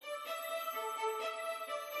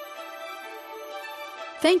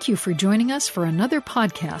Thank you for joining us for another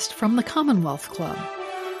podcast from the Commonwealth Club.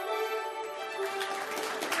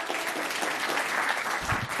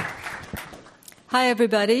 Hi,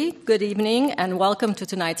 everybody. Good evening, and welcome to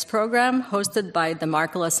tonight's program, hosted by the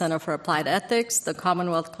Markkula Center for Applied Ethics, the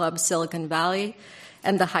Commonwealth Club Silicon Valley,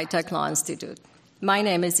 and the High Tech Law Institute. My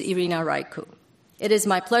name is Irina Raiku. It is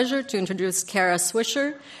my pleasure to introduce Kara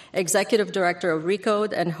Swisher, Executive Director of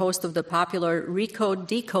Recode and host of the popular Recode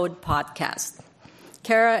Decode podcast.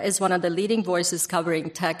 Kara is one of the leading voices covering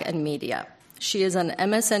tech and media. She is an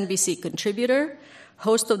MSNBC contributor,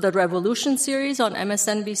 host of the Revolution series on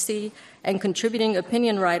MSNBC, and contributing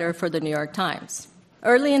opinion writer for the New York Times.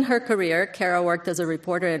 Early in her career, Kara worked as a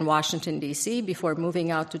reporter in Washington, D.C., before moving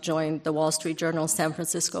out to join the Wall Street Journal's San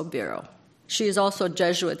Francisco bureau. She is also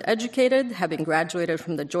Jesuit educated, having graduated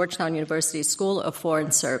from the Georgetown University School of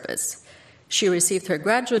Foreign Service. She received her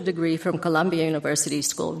graduate degree from Columbia University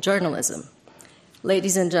School of Journalism.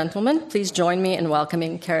 Ladies and gentlemen, please join me in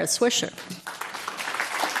welcoming Kara Swisher.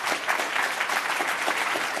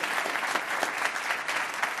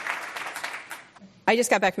 I just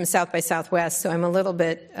got back from South by Southwest, so I'm a little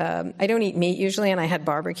bit, I don't eat meat usually, and I had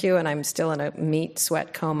barbecue, and I'm still in a meat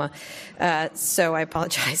sweat coma. So I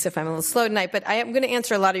apologize if I'm a little slow tonight, but I am going to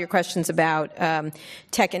answer a lot of your questions about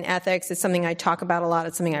tech and ethics. It's something I talk about a lot.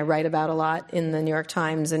 It's something I write about a lot in the New York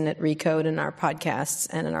Times and at Recode and our podcasts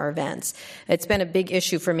and in our events. It's been a big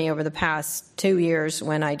issue for me over the past 2 years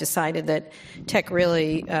when I decided that tech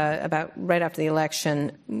really, about right after the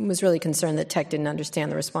election, was really concerned that tech didn't understand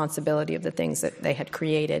the responsibility of the things that they had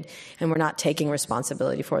created, and we're not taking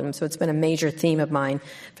responsibility for them. So it's been a major theme of mine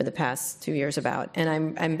for the past 2 years about,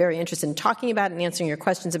 and I'm very interested in talking about it and answering your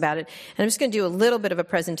questions about it. And I'm just going to do a little bit of a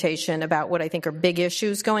presentation about what I think are big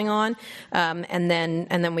issues going on, and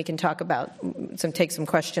then we can talk about take some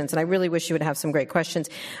questions. And I really wish you would have some great questions.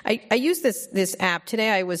 I use this app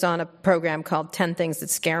today. I was on a program called 10 Things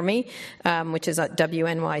That Scare Me, which is at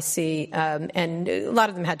WNYC, and a lot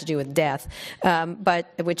of them had to do with death,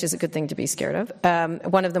 but which is a good thing to be scared of.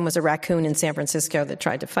 One of them was a raccoon in San Francisco that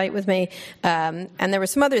tried to fight with me. And there were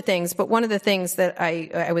some other things, but one of the things that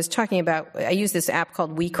I was talking about, I use this app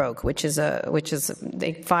called WeCroak, which is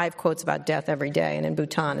 5 quotes about death every day. And in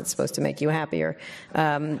Bhutan, it's supposed to make you happier.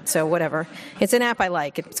 So whatever. It's an app I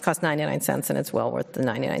like. It costs 99 cents, and it's well worth the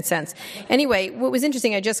 99 cents. Anyway, what was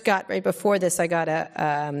interesting, I just got, right before this, I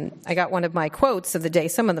got one of my quotes of the day.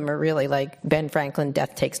 Some of them are really like Ben Franklin,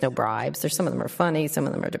 death takes no bribes. Some of them are funny, some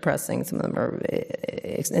of them are depressing, some of them are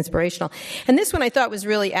inspirational. And this one I thought was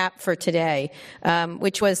really apt for today,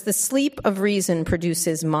 which was the sleep of reason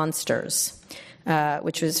produces monsters.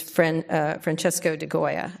 Which was Francesco de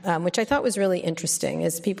Goya, which I thought was really interesting,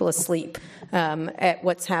 is people asleep at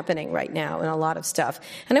what's happening right now and a lot of stuff.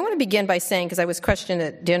 And I want to begin by saying, because I was questioned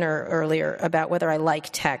at dinner earlier about whether I like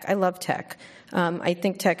tech. I love tech. I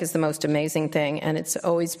think tech is the most amazing thing, and it's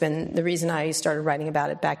always been the reason I started writing about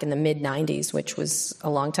it back in the mid-'90s, which was a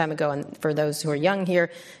long time ago. And for those who are young here,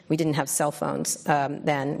 we didn't have cell phones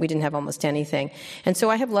then. We didn't have almost anything. And so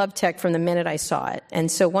I have loved tech from the minute I saw it. And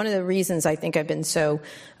so one of the reasons I think I've been so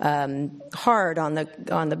hard on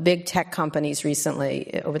the big tech companies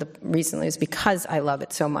recently is because I love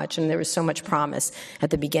it so much, and there was so much promise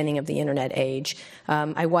at the beginning of the internet age.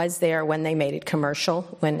 I was there when they made it commercial,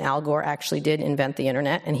 when Al Gore actually did invent the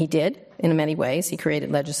internet, and he did in many ways. He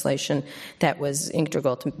created legislation that was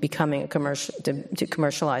integral to becoming to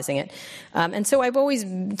commercializing it. And so I've always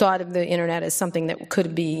thought of the internet as something that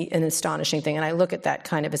could be an astonishing thing, and I look at that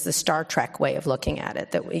kind of as the Star Trek way of looking at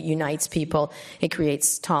it, that it unites people, it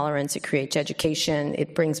creates tolerance, it creates education,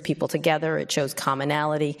 it brings people together, it shows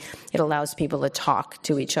commonality, it allows people to talk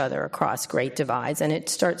to each other across great divides, and it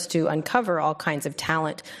starts to uncover all kinds of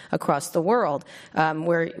talent across the world,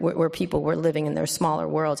 where people were living in their smaller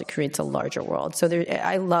worlds. It creates a larger world. So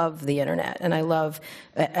I love the internet, and I love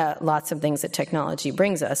lots of things that technology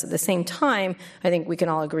brings us. At the same time, I think we can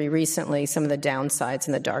all agree recently some of the downsides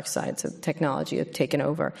and the dark sides of technology have taken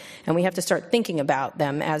over, and we have to start thinking about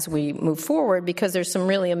them as we move forward, because there's some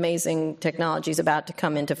really amazing technologies about to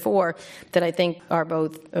come into fore that I think are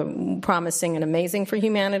both promising and amazing for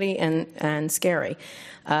humanity and scary.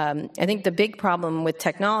 I think the big problem with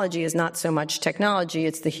technology is not so much technology,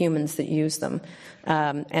 it's the humans that use them.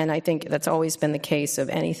 And I think think that's always been the case of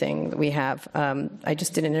anything that we have. I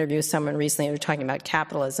just did an interview with someone recently. We were talking about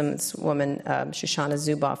capitalism. This woman, Shoshana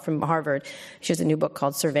Zuboff from Harvard, she has a new book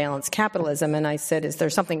called Surveillance Capitalism. And I said, is there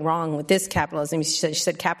something wrong with this capitalism? She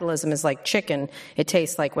said capitalism is like chicken. It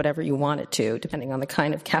tastes like whatever you want it to, depending on the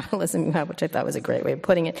kind of capitalism you have, which I thought was a great way of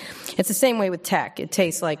putting it. It's the same way with tech. It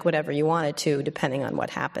tastes like whatever you want it to, depending on what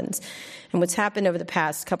happens. And what's happened over the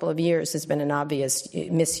past couple of years has been an obvious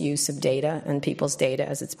misuse of data and people's data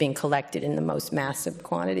as it's being collected in the most massive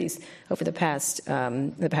quantities over the past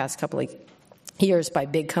couple of years by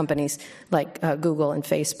big companies like Google and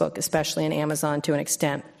Facebook, especially, and Amazon to an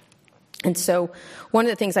extent. And so one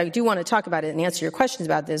of the things I do want to talk about it and answer your questions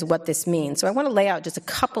about is what this means. So I want to lay out just a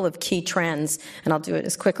couple of key trends, and I'll do it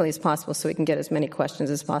as quickly as possible so we can get as many questions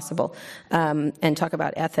as possible, and talk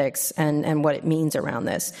about ethics and what it means around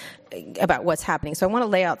this, about what's happening. So I want to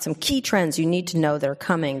lay out some key trends you need to know that are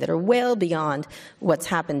coming, that are well beyond what's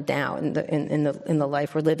happened now in the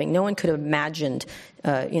life we're living. No one could have imagined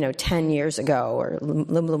 10 years ago, or a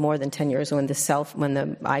little more than 10 years, when the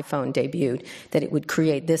iPhone debuted, that it would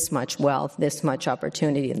create this much wealth, this much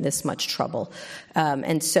opportunity, and this much trouble.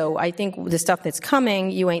 And so I think the stuff that's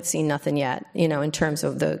coming, you ain't seen nothing yet, in terms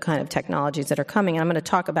of the kind of technologies that are coming. And I'm going to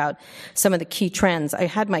talk about some of the key trends. I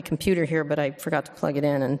had my computer here, but I forgot to plug it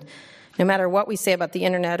in. And no matter what we say about the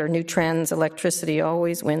internet or new trends, electricity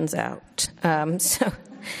always wins out.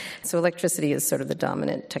 So electricity is sort of the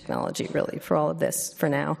dominant technology, really, for all of this for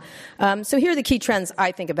now. So here are the key trends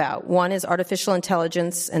I think about. One is artificial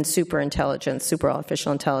intelligence and superintelligence, super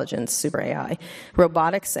artificial intelligence, super AI.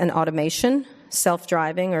 Robotics and automation,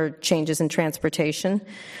 self-driving or changes in transportation.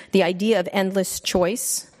 The idea of endless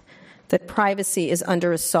choice, that privacy is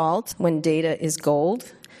under assault when data is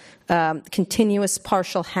gold. Continuous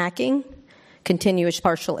partial hacking, continuous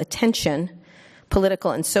partial attention,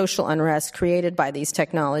 political and social unrest created by these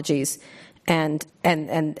technologies, and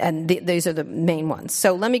these are the main ones.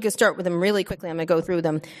 So let me go start with them really quickly. I'm going to go through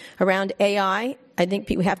them. Around AI, I think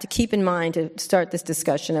we have to keep in mind to start this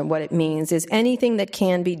discussion of what it means is anything that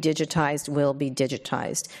can be digitized will be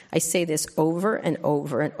digitized. I say this over and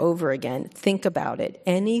over and over again. Think about it.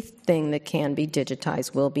 Anything that can be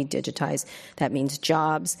digitized will be digitized. That means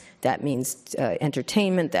jobs. That means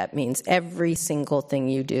entertainment. That means every single thing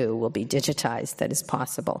you do will be digitized that is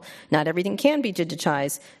possible. Not everything can be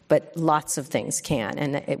digitized, but lots of things can.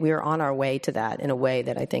 And we're on our way to that in a way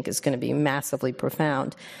that I think is going to be massively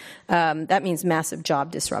profound. That means massive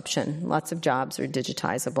job disruption. Lots of jobs are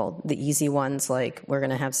digitizable. The easy ones, like we're going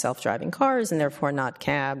to have self-driving cars and therefore not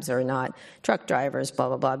cabs or not truck drivers, blah,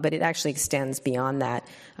 blah, blah. But it actually extends beyond that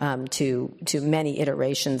to many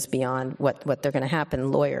iterations beyond what they're going to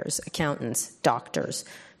happen. Lawyers, accountants, doctors,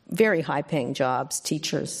 very high-paying jobs,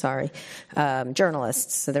 teachers,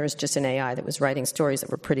 journalists. So there was just an AI that was writing stories that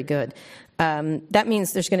were pretty good. That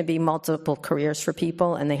means there's going to be multiple careers for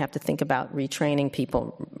people, and they have to think about retraining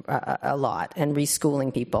people a lot and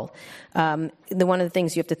reschooling people. One of the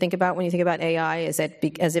things you have to think about when you think about AI is that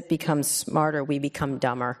as it becomes smarter, we become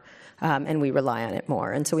dumber. And we rely on it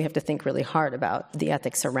more. And so we have to think really hard about the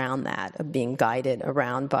ethics around that, of being guided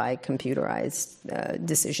around by computerized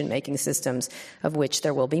decision-making systems, of which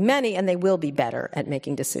there will be many, and they will be better at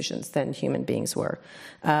making decisions than human beings were.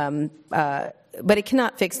 But it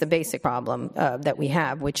cannot fix the basic problem that we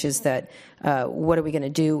have, which is that what are we going to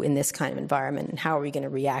do in this kind of environment, and how are we going to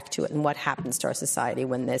react to it, and what happens to our society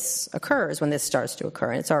when this occurs, when this starts to occur,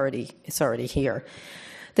 and it's already here.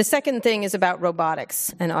 The second thing is about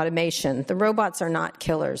robotics and automation. The robots are not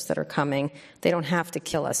killers that are coming. They don't have to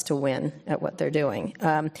kill us to win at what they're doing.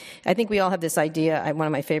 I think we all have this idea. One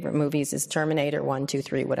of my favorite movies is Terminator 1, 2,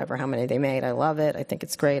 3, whatever, how many they made. I love it. I think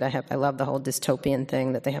it's great. I love the whole dystopian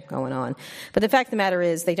thing that they have going on. But the fact of the matter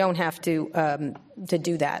is they don't have to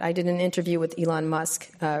do that. I did an interview with Elon Musk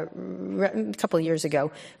a couple of years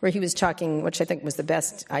ago where he was talking, which I think was the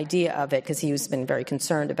best idea of it, because he's been very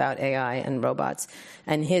concerned about AI and robots.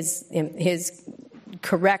 And his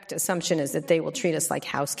correct assumption is that they will treat us like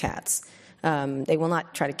house cats. They will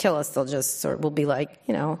not try to kill us. They'll just will be like,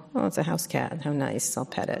 oh, it's a house cat. How nice. I'll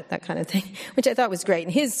pet it. That kind of thing, which I thought was great.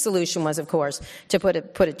 And his solution was, of course, to put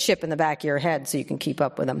a chip in the back of your head so you can keep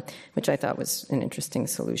up with them, which I thought was an interesting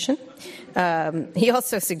solution. He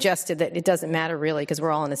also suggested that it doesn't matter really because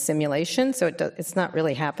we're all in a simulation, so it's not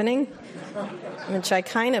really happening, which I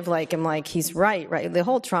kind of like. I'm like, he's right? The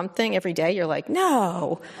whole Trump thing, every day you're like,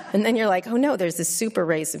 no. And then you're like, oh, no, there's this super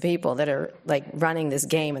race of people that are like running this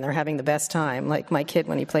game and they're having the best time, like my kid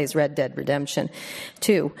when he plays Red Dead Redemption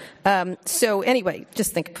 2. So anyway,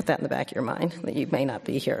 just put that in the back of your mind, that you may not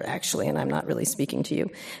be here, actually, and I'm not really speaking to you.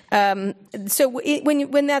 When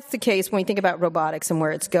that's the case, when we think about robotics and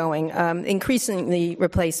where it's going, increasing the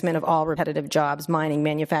replacement of all repetitive jobs, mining,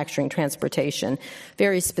 manufacturing, transportation,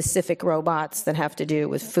 very specific robots that have to do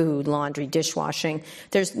with food, laundry, dishwashing.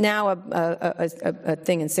 There's now a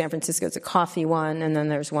thing in San Francisco, it's a coffee one, and then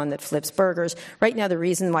there's one that flips burgers. Right now, the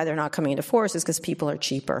reason why they're not coming into force is because people are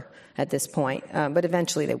cheaper at this point, but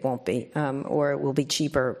eventually they won't be, or it will be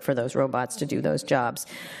cheaper for those robots to do those jobs.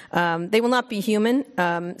 They will not be human,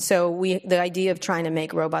 so the idea of trying to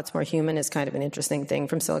make robots more human is kind of an interesting thing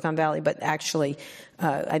from Silicon Valley, but actually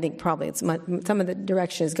I think probably some of the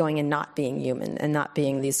direction is going in not being human and not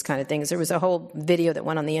being these kind of things. There was a whole video that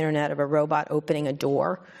went on the internet of a robot opening a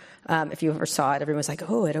door. If you ever saw it, everyone was like,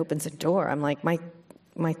 oh, it opens a door. I'm like, my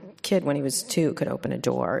kid, when he was 2, could open a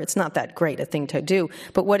door. It's not that great a thing to do,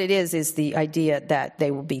 but what it is the idea that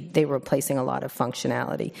they were replacing a lot of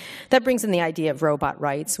functionality. That brings in the idea of robot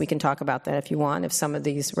rights. We can talk about that if you want. If some of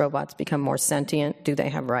these robots become more sentient, do they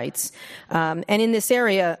have rights? And in this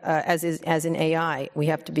area, as in AI, we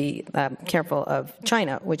have to be careful of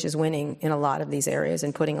China, which is winning in a lot of these areas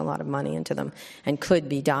and putting a lot of money into them and could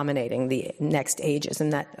be dominating the next ages.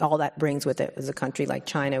 And that all that brings with it is a country like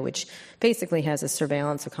China, which basically has a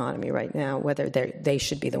surveillance economy right now, whether they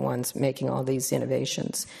should be the ones making all these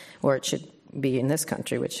innovations or it should be in this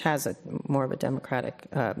country, which has more of a democratic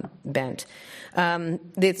bent.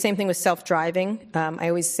 The same thing with self-driving. I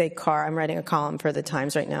always say I'm writing a column for the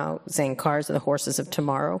Times right now saying cars are the horses of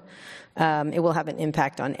tomorrow. It will have an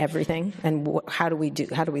impact on everything. And how do we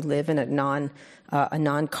live in a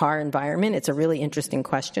non-car environment? It's a really interesting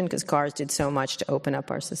question because cars did so much to open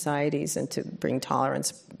up our societies and to bring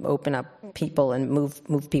tolerance, open up people and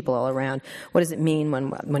move people all around. What does it mean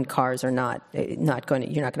when cars are not going to,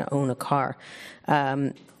 you're not going to own a car?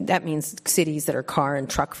 That means cities that are car and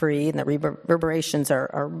truck free, and the reverberations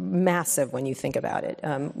are massive when you think about it.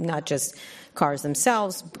 Not just cars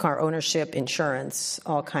themselves, car ownership, insurance,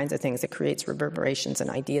 all kinds of things that creates reverberations and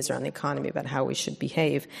ideas around the economy about how we should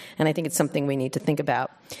behave. And I think it's something we need to think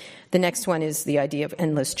about. The next one is the idea of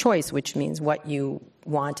endless choice, which means what you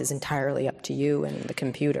want is entirely up to you, and the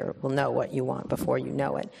computer will know what you want before you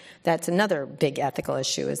know it. That's another big ethical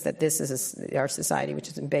issue, is that this is our society, which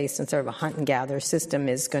is based on sort of a hunt-and-gather system,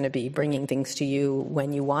 is going to be bringing things to you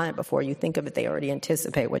when you want it. Before you think of it, they already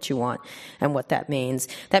anticipate what you want and what that means.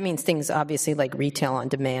 That means things, obviously, like retail on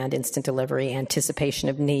demand, instant delivery, anticipation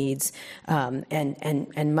of needs,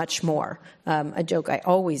 and much more. A joke I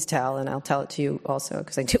always tell, and I'll tell it to you also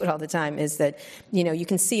because I do it all the time, is that, you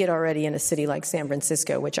can see it already in a city like San Francisco,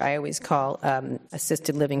 which I always call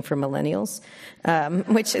assisted living for millennials,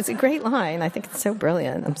 which is a great line. I think it's so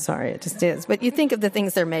brilliant. I'm sorry, it just is. But you think of the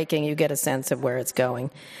things they're making, you get a sense of where it's going.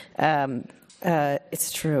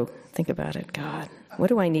 It's true. Think about it. God, what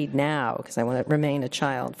do I need now? Because I want to remain a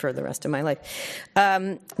child for the rest of my life.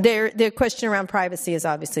 The question around privacy is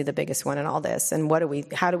obviously the biggest one in all this. And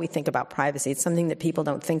how do we think about privacy? It's something that people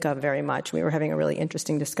don't think of very much. We were having a really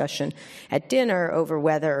interesting discussion at dinner over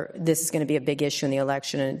whether this is going to be a big issue in the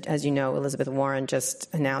election. And as you know, Elizabeth Warren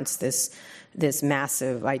just announced this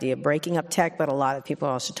massive idea of breaking up tech, but a lot of people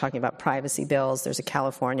are also talking about privacy bills. There's a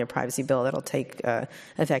California privacy bill that'll take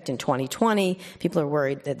effect in 2020. People are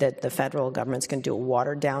worried that the federal government's going to do a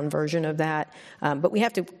watered-down version of that. But we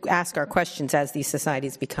have to ask our questions as these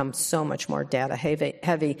societies become so much more data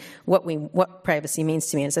heavy. What privacy means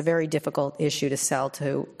to me, and it's a very difficult issue to sell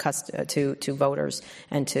to voters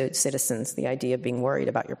and to citizens. The idea of being worried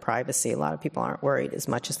about your privacy. A lot of people aren't worried as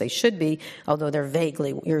much as they should be, although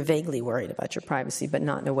you're vaguely worried about your privacy, but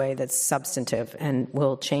not in a way that's substantive and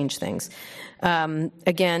will change things.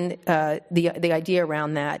 Again, the idea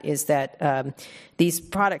around that is that these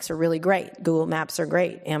products are really great. Google Maps are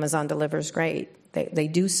great. Amazon delivers great. They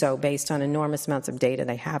do so based on enormous amounts of data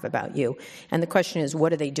they have about you. And the question is,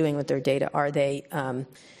 what are they doing with their data? Are they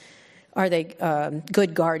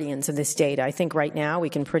good guardians of this data? I think right now we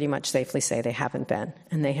can pretty much safely say they haven't been.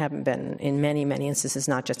 And they haven't been in many, many instances,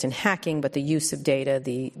 not just in hacking, but the use of data,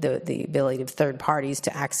 the ability of third parties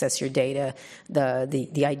to access your data,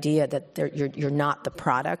 the idea that you're not the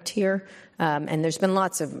product here. And there's been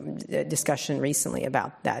lots of discussion recently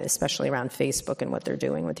about that, especially around Facebook and what they're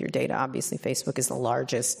doing with your data. Obviously, Facebook is the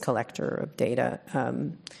largest collector of data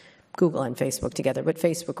Google and Facebook together, but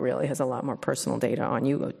Facebook really has a lot more personal data on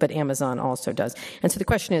you, but Amazon also does. And so the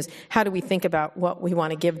question is, how do we think about what we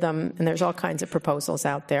want to give them? And there's all kinds of proposals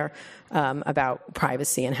out there about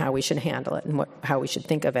privacy and how we should handle it and how we should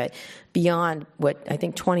think of it. Beyond what I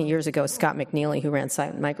think 20 years ago, Scott McNealy, who ran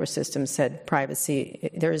Silent Microsystems, said privacy,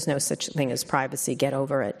 there is no such thing as privacy, get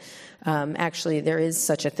over it. Actually, there is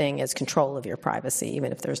such a thing as control of your privacy,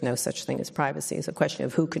 even if there's no such thing as privacy. It's a question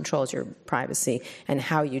of who controls your privacy and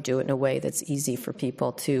how you do it in a way that's easy for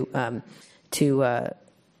people to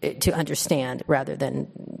understand, rather than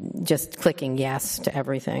just clicking yes to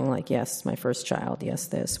everything, like yes, my first child, yes,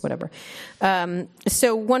 this, whatever.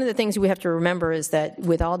 So one of the things we have to remember is that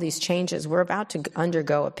with all these changes, we're about to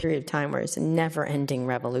undergo a period of time where it's a never-ending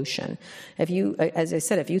revolution. As I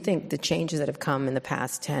said, if you think the changes that have come in the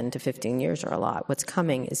past 10 to 15 years are a lot, what's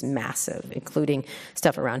coming is massive, including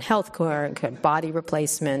stuff around healthcare, body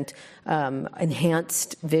replacement,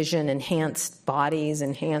 enhanced vision, enhanced bodies,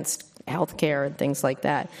 enhanced healthcare and things like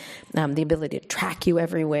that, the ability to track you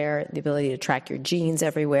everywhere, the ability to track your genes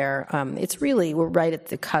everywhere. We're right at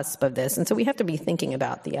the cusp of this. And so we have to be thinking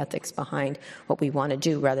about the ethics behind what we want to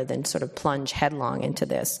do rather than sort of plunge headlong into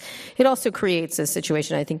this. It also creates a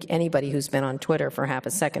situation, I think anybody who's been on Twitter for half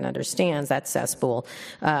a second understands that cesspool,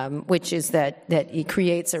 which is that it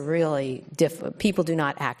creates a really people do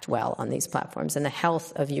not act well on these platforms. And the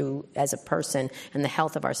health of you as a person and the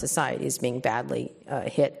health of our society is being badly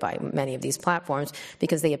hit by many of these platforms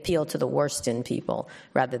because they appeal to the worst in people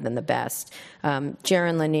rather than the best.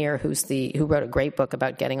 Jaron Lanier, who wrote a great book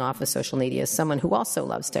about getting off of social media, is someone who also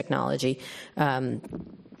loves technology,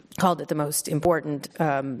 called it the most important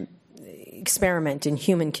experiment in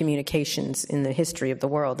human communications in the history of the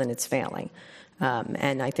world, and it's failing.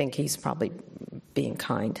 And I think he's probably being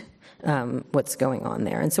kind. What's going on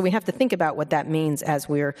there. And so we have to think about what that means as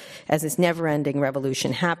this never-ending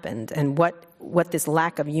revolution happened, and what this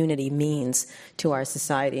lack of unity means to our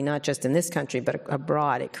society, not just in this country, but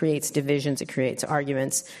abroad. It creates divisions, it creates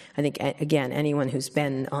arguments. I think, again, anyone who's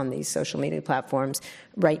been on these social media platforms,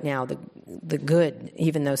 right now, the good,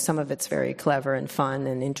 even though some of it's very clever and fun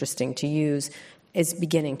and interesting to use, is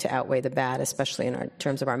beginning to outweigh the bad, especially in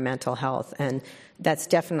terms of our mental health. And that's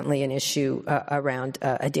definitely an issue around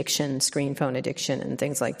addiction, screen phone addiction, and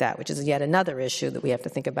things like that, which is yet another issue that we have to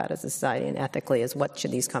think about as a society and ethically, is what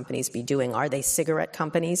should these companies be doing? Are they cigarette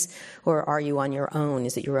companies, or are you on your own?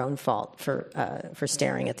 Is it your own fault for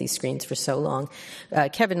staring at these screens for so long?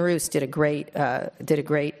 Kevin Roose did a great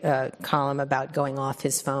column about going off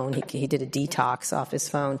his phone. He did a detox off his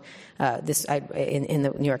phone in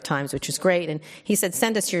the New York Times, which was great. And he said,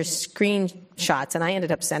 send us your screenshots. And I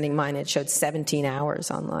ended up sending mine. It showed 17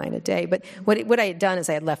 hours online a day. But what I had done is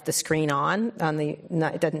I had left the screen on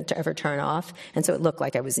it didn't ever turn off. And so it looked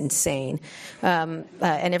like I was insane. And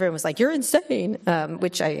everyone was like, you're insane,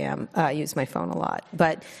 which I am. I use my phone a lot.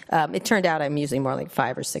 But it turned out I'm usually more like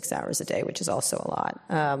 5 or 6 hours a day, which is also a lot,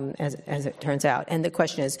 as it turns out. And the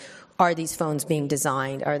question is, are these phones being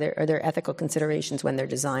designed? Are there ethical considerations when they're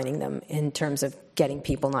designing them in terms of getting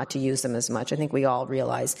people not to use them as much? I think we all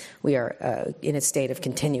realize we are in a state of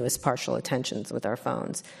continuous partial attentions with our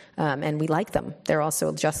phones. And we like them. They're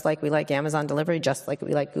also, just like we like Amazon delivery, just like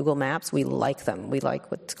we like Google Maps, we like them. We like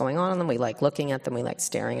what's going on in them. We like looking at them. We like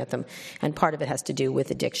staring at them. And part of it has to do with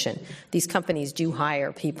addiction. These companies do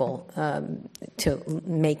hire people to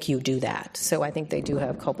make you do that. So I think they do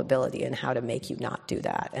have culpability in how to make you not do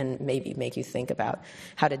that, and maybe make you think about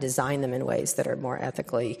how to design them in ways that are more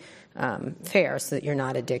ethically fair, so that you're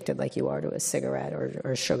not addicted like you are to a cigarette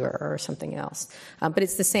or sugar or something else. But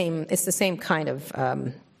it's the same kind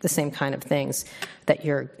of things that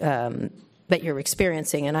you're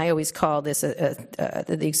experiencing. And I always call this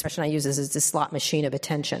the expression I use is the slot machine of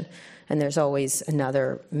attention. And there's always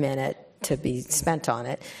another minute to be spent on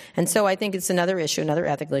it. And so I think it's another issue, another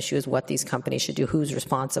ethical issue, is what these companies should do. Who's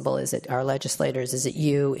responsible? Is it our legislators? Is it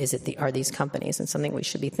you? Are these companies? And something we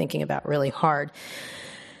should be thinking about really hard.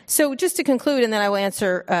 So just to conclude, and then I will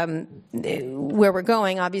answer where we're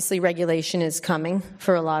going, obviously regulation is coming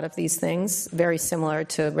for a lot of these things, very similar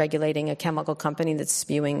to regulating a chemical company that's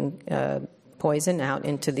spewing poison out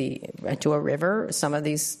into a river. Some of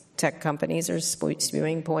these tech companies are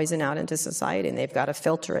spewing poison out into society, and they've got to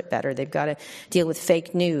filter it better. They've got to deal with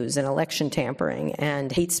fake news and election tampering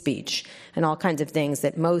and hate speech and all kinds of things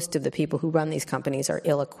that most of the people who run these companies are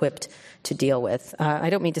ill-equipped to deal with.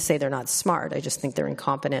 I don't mean to say they're not smart. I just think they're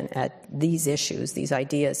incompetent at these issues, these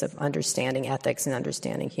ideas of understanding ethics and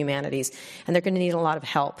understanding humanities, and they're going to need a lot of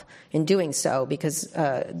help in doing so, because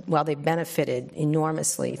while they've benefited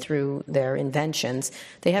enormously through their inventions,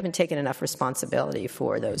 they haven't taken enough responsibility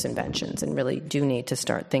for those inventions and really do need to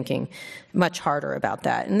start thinking much harder about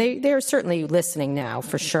that. And they're certainly listening now,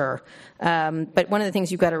 for sure. But one of the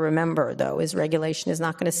things you've got to remember, though, is regulation is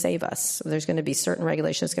not going to save us. So there's going to be certain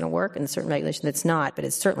regulation that's going to work and certain regulation that's not, but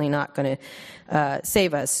it's certainly not going to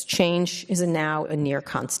save us. Change is now a near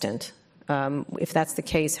constant. If that's the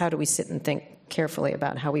case, how do we sit and think carefully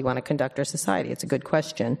about how we want to conduct our society? It's a good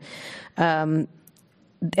question.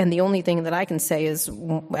 And the only thing that I can say is,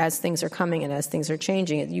 as things are coming and as things are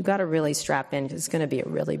changing, you've got to really strap in. It's going to be a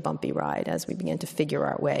really bumpy ride as we begin to figure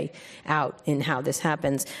our way out in how this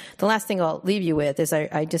happens. The last thing I'll leave you with is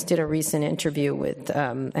I just did a recent interview with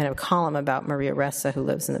and a column about Maria Ressa, who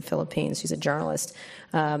lives in the Philippines. She's a journalist.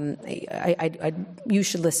 You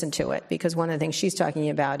should listen to it, because one of the things she's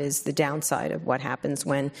talking about is the downside of what happens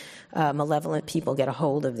when malevolent people get a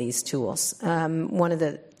hold of these tools. One of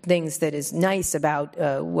the things that is nice about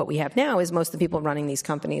what we have now is most of the people running these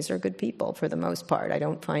companies are good people for the most part. I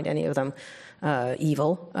don't find any of them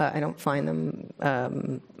evil. I don't find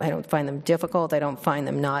them difficult. I don't find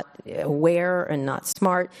them not aware and not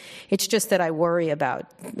smart. It's just that I worry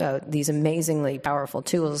about these amazingly powerful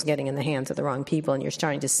tools getting in the hands of the wrong people, and you're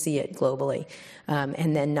starting to see it globally,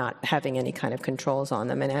 and then not having any kind of controls on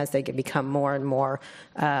them. And as they become more and more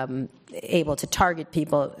able to target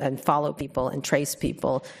people and follow people and trace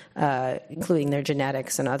people, including their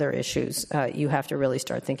genetics and other issues, you have to really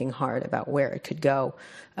start thinking hard about where it could go.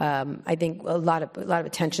 I think a lot of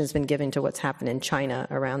attention has been given to what's happened in China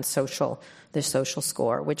around the social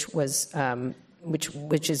score, which was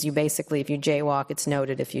which is you basically, if you jaywalk, it's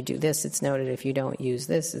noted. If you do this, it's noted. If you don't use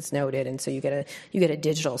this, it's noted. And so you get a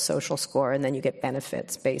digital social score, and then you get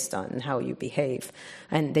benefits based on how you behave.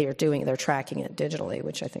 And they're tracking it digitally,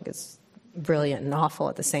 which I think is brilliant and awful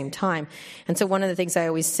at the same time. And so one of the things I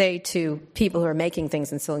always say to people who are making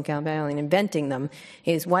things in Silicon Valley and inventing them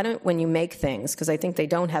is, why don't, when you make things, because I think they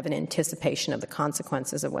don't have an anticipation of the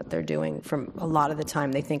consequences of what they're doing. From a lot of the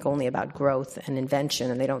time, they think only about growth and invention,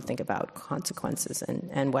 and they don't think about consequences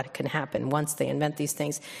and what can happen once they invent these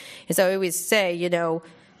things. And so I always say,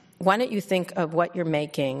 why don't you think of what you're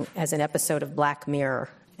making as an episode of Black Mirror?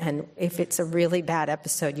 And if it's a really bad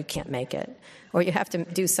episode, you can't make it. Or you have to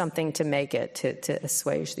do something to make it, to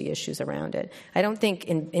assuage the issues around it. I don't think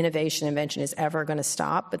invention is ever going to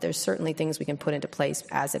stop, but there's certainly things we can put into place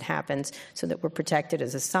as it happens so that we're protected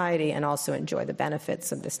as a society and also enjoy the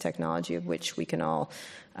benefits of this technology, of which we can all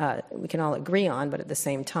agree on, but at the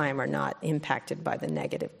same time are not impacted by the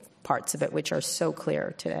negative parts of it, which are so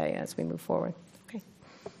clear today as we move forward.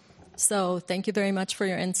 So thank you very much for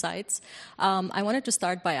your insights. I wanted to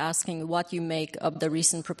start by asking what you make of the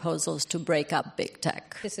recent proposals to break up big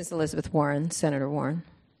tech. This is Elizabeth Warren, Senator Warren.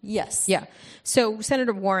 Yes. Yeah. So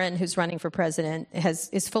Senator Warren, who's running for president,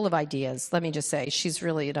 is full of ideas. Let me just say, she's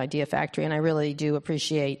really an idea factory, and I really do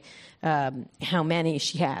appreciate how many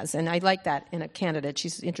she has. And I like that in a candidate.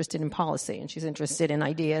 She's interested in policy, and she's interested in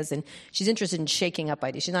ideas, and she's interested in shaking up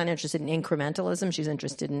ideas. She's not interested in incrementalism. She's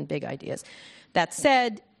interested in big ideas. That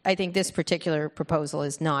said, I think this particular proposal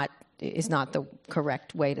is not the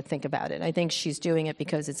correct way to think about it. I think she's doing it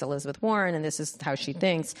because it's Elizabeth Warren and this is how she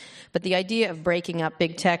thinks. But the idea of breaking up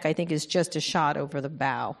big tech, I think, is just a shot over the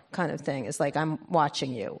bow kind of thing. It's like, I'm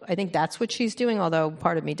watching you. I think that's what she's doing, although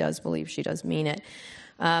part of me does believe she does mean it.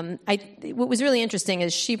 What was really interesting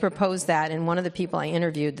is she proposed that, and one of the people I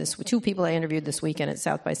interviewed, two people I interviewed this weekend at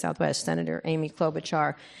South by Southwest, Senator Amy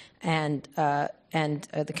Klobuchar and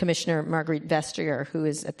the Commissioner Marguerite Vestager, who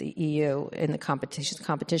is at the EU in the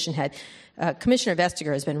competition head. Commissioner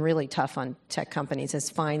Vestager has been really tough on tech companies,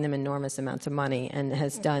 has fined them enormous amounts of money, and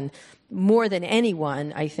has done more than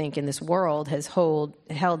anyone, I think, in this world, has held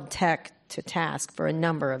tech to task for a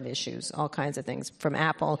number of issues, all kinds of things, from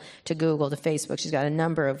Apple to Google to Facebook. She's got a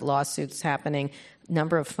number of lawsuits happening,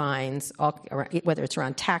 number of fines, whether it's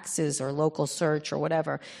around taxes or local search or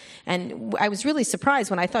whatever. And I was really surprised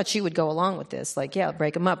when I thought she would go along with this, like, yeah,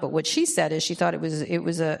 break them up. But what she said is she thought it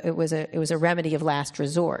was a remedy of last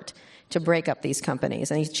resort to break up these companies.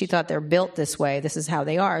 And she thought they're built this way. This is how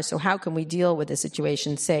they are. So how can we deal with a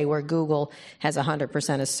situation, say, where Google has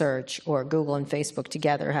 100% of search, or Google and Facebook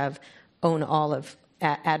together own all of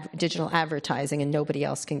digital advertising and nobody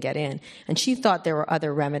else can get in. And she thought there were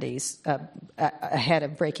other remedies ahead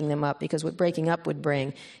of breaking them up, because what breaking up would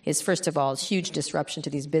bring is, first of all, huge disruption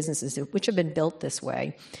to these businesses which have been built this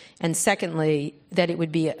way. And secondly, that it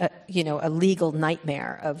would be a legal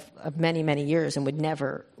nightmare of many, many years and would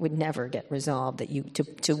never get resolved. That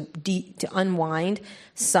to unwind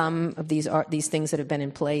some of these things that have been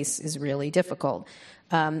in place is really difficult.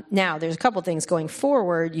 Now, there's a couple things going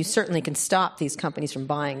forward. You certainly can stop these companies from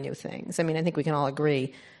buying new things. I mean, I think we can all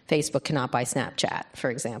agree Facebook cannot buy Snapchat,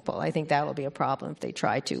 for example. I think that will be a problem if they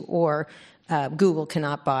try to. Or Google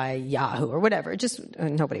cannot buy Yahoo or whatever. Just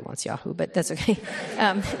nobody wants Yahoo, but that's okay.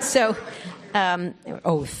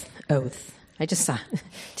 Oath. I just saw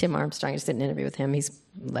Tim Armstrong. I just did an interview with him. He's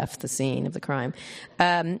left the scene of the crime.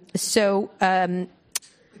 So that's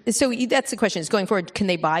the question. Is going forward, can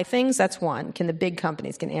they buy things? That's one. Can the big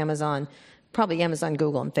companies, can Amazon, probably Amazon,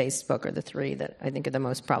 Google, and Facebook are the three that I think are the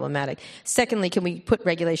most problematic. Secondly, can we put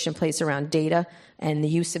regulation in place around data and the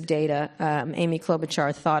use of data? Amy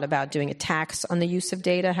Klobuchar thought about doing a tax on the use of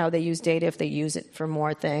data, how they use data, if they use it for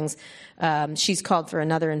more things. She's called for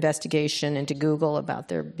another investigation into Google about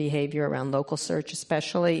their behavior around local search,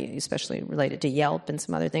 especially related to Yelp and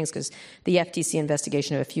some other things, because the FTC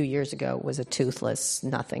investigation of a few years ago was a toothless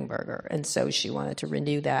nothing burger, and so she wanted to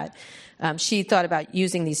renew that. She thought about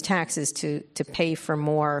using these taxes to pay for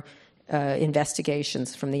more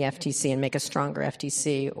investigations from the FTC and make a stronger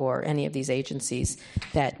FTC or any of these agencies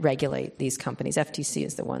that regulate these companies. FTC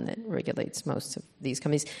is the one that regulates most of these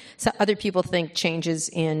companies. So other people think changes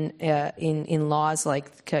in laws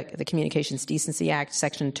like the Communications Decency Act,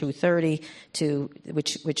 Section 230,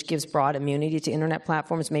 which gives broad immunity to internet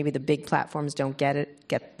platforms. Maybe the big platforms don't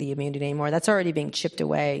get the immunity anymore. That's already being chipped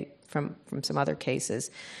away from some other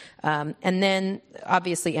cases. And then,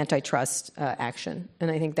 obviously, antitrust action. And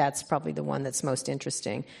I think that's probably the one that's most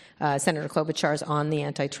interesting. Senator Klobuchar is on the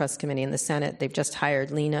Antitrust Committee in the Senate. They've just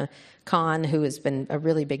hired Lena Khan, who has been a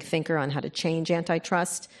really big thinker on how to change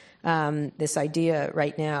antitrust. This idea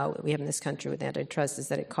right now we have in this country with antitrust is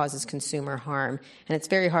that it causes consumer harm. And it's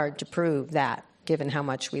very hard to prove that, given how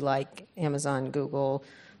much we like Amazon, Google,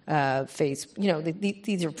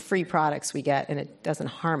 these are free products we get, and it doesn't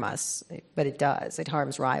harm us, but it does. It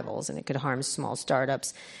harms rivals, and it could harm small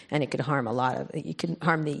startups, and it could harm it can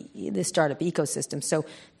harm the startup ecosystem. So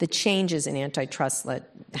the changes in antitrust,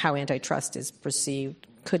 how antitrust is perceived,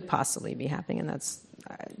 could possibly be happening, and that's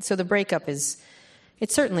so the breakup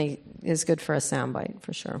it certainly is good for a soundbite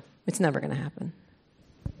for sure. It's never going to happen.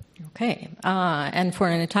 Okay. And for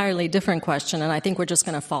an entirely different question, and I think we're just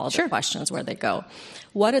going to follow the questions where they go.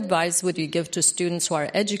 What advice would you give to students who are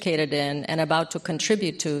educated in and about to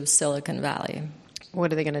contribute to Silicon Valley?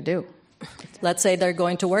 What are they going to do? Let's say they're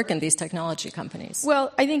going to work in these technology companies.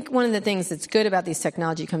 Well, I think one of the things that's good about these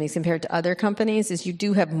technology companies compared to other companies is you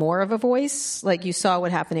do have more of a voice. Like you saw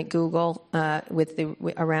what happened at Google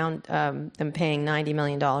around them paying $90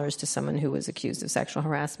 million to someone who was accused of sexual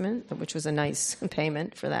harassment, which was a nice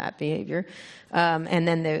payment for that behavior. And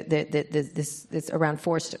then this around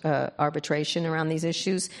forced arbitration around these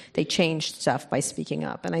issues, they changed stuff by speaking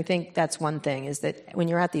up. And I think that's one thing, is that when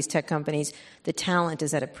you're at these tech companies, the talent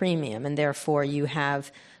is at a premium, and therefore you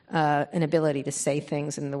have an ability to say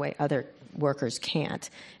things in the way other workers can't.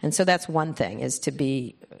 And so that's one thing, is to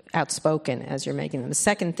be outspoken as you're making them. The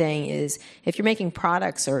second thing is, if you're making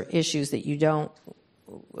products or issues that you don't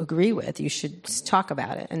agree with, you should talk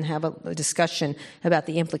about it and have a discussion about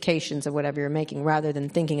the implications of whatever you're making, rather than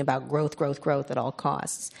thinking about growth at all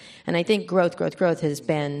costs. And I think growth has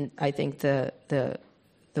been, I think, the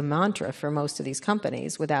mantra for most of these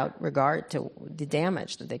companies, without regard to the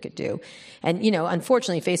damage that they could do. And,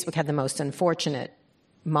 unfortunately, Facebook had the most unfortunate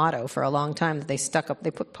motto for a long time, that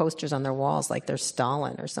they put posters on their walls like they're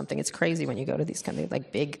Stalin or something. It's crazy when you go to these companies,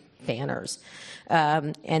 like big banners.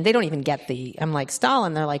 And they don't even get I'm like,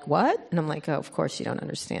 Stalin. They're like, what? And I'm like, oh, of course you don't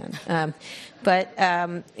understand.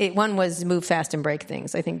 One was move fast and break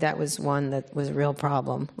things. I think that was one that was a real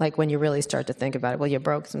problem. Like when you really start to think about it, well, you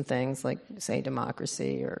broke some things, like, say,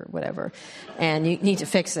 democracy or whatever, and you need to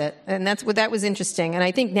fix it. And that was interesting. And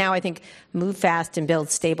I think move fast and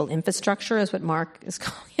build stable infrastructure is what Mark is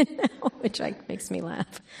calling it now, which makes me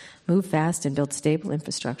laugh. Move fast and build stable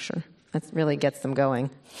infrastructure. That really gets them going,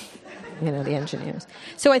 the engineers.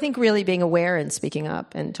 So I think really being aware and speaking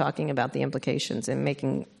up and talking about the implications and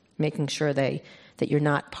making sure that you're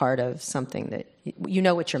not part of something that you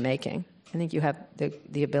know what you're making. I think you have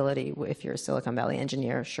the ability, if you're a Silicon Valley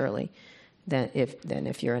engineer, surely, than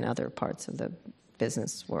if you're in other parts of the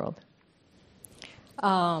business world.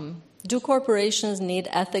 Do corporations need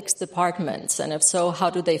ethics departments? And if so, how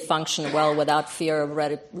do they function well without fear of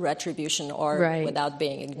retribution or without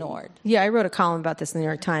being ignored? Yeah, I wrote a column about this in the New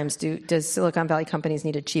York Times. Does Silicon Valley companies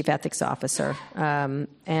need a chief ethics officer?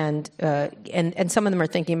 And some of them are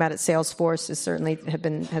thinking about it. Salesforce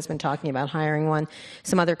has been talking about hiring one.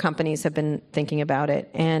 Some other companies have been thinking about it.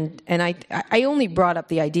 And I only brought up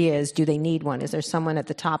the idea is, do they need one? Is there someone at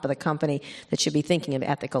the top of the company that should be thinking of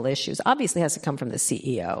ethical issues? Obviously, it has to come from the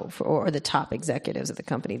CEO or the top executives of the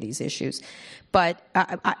company these issues. But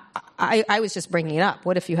I was just bringing it up.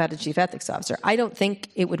 What if you had a chief ethics officer? I don't think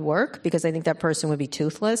it would work because I think that person would be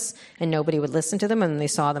toothless and nobody would listen to them. And when they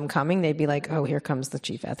saw them coming, they'd be like, oh, here comes the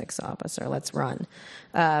chief ethics officer. Let's run.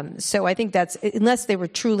 So I think that's, unless they were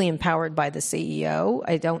truly empowered by the CEO,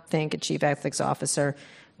 I don't think a chief ethics officer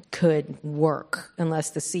could work unless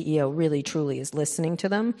the CEO really truly is listening to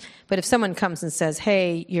them. But if someone comes and says,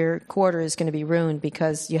 hey, your quarter is going to be ruined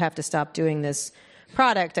because you have to stop doing this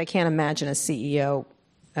product, I can't imagine a CEO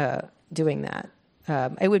doing that.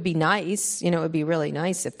 It would be nice, it would be really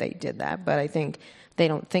nice if they did that, but I think they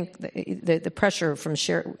don't think the pressure from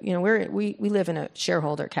we live in a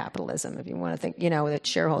shareholder capitalism, if you want to think, that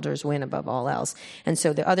shareholders win above all else. And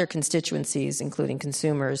so the other constituencies, including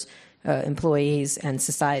consumers, employees, and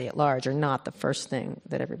society at large, are not the first thing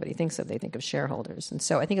that everybody thinks of. They think of shareholders. And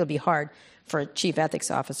so I think it'll be hard for a chief ethics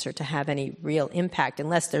officer to have any real impact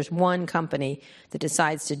unless there's one company that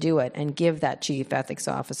decides to do it and give that chief ethics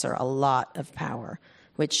officer a lot of power,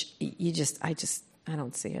 which I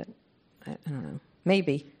don't see it. I don't know.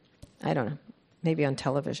 Maybe. I don't know. Maybe on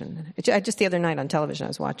television. Just the other night on television, I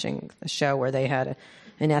was watching a show where they had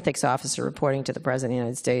an ethics officer reporting to the President of the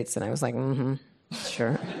United States, and I was like,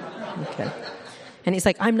 sure. Okay. And he's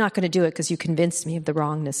like, I'm not going to do it because you convinced me of the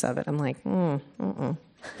wrongness of it. I'm like,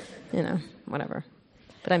 whatever.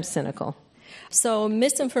 But I'm cynical. So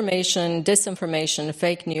misinformation, disinformation,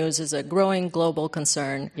 fake news is a growing global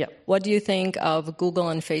concern. Yep. What do you think of Google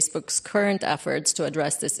and Facebook's current efforts to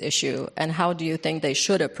address this issue, and how do you think they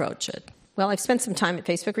should approach it? Well, I've spent some time at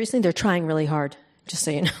Facebook recently. They're trying really hard, just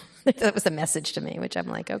so you know. That was a message to me, which I'm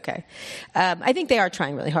like, okay. I think they are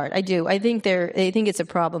trying really hard. I do. I think it's a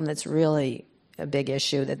problem that's really a big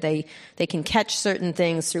issue, that they can catch certain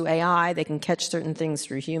things through AI, they can catch certain things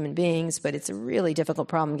through human beings, but it's a really difficult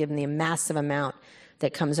problem given the massive amount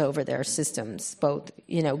that comes over their systems. Both,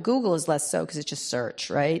 Google is less so because it's just search,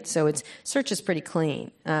 right? So search is pretty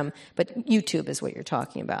clean. But YouTube is what you're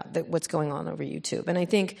talking about, what's going on over YouTube. And I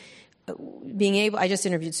think I just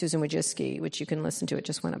interviewed Susan Wojcicki, which you can listen to, it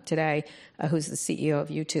just went up today, who's the CEO of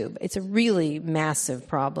YouTube. It's a really massive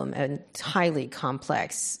problem and highly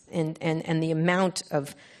complex, and the amount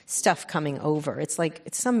of stuff coming over. It's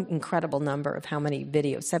some incredible number of how many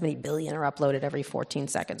videos, 70 billion are uploaded every 14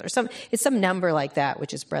 seconds, it's some number like that,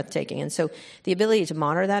 which is breathtaking. And so the ability to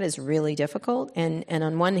monitor that is really difficult. And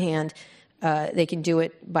on one hand, they can do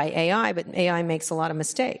it by AI, but AI makes a lot of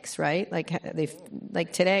mistakes, right?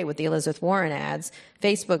 Like today with the Elizabeth Warren ads,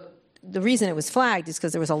 Facebook, the reason it was flagged is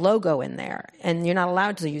because there was a logo in there, and you're not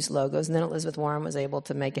allowed to use logos. And then Elizabeth Warren was able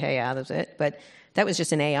to make hay out of it, but that was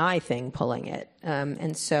just an AI thing pulling it.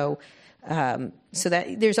 So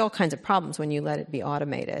that there's all kinds of problems when you let it be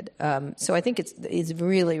automated. So I think it's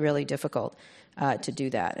really, really difficult to do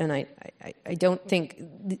that. And I don't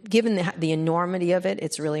think, given the enormity of it,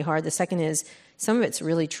 it's really hard. The second is, some of it's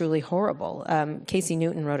really, truly horrible. Casey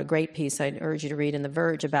Newton wrote a great piece I'd urge you to read in The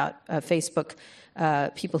Verge about Facebook,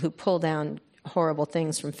 people who pull down horrible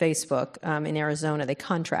things from Facebook in Arizona. They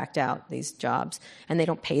contract out these jobs, and they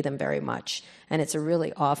don't pay them very much. And it's a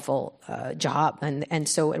really awful job. And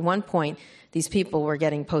so at one point, these people were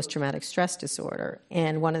getting post-traumatic stress disorder.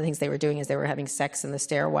 And one of the things they were doing is they were having sex in the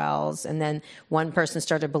stairwells. And then one person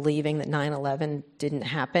started believing that 9/11 didn't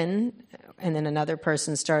happen. And then another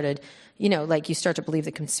person started, you start to believe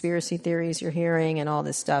the conspiracy theories you're hearing and all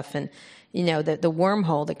this stuff. And, the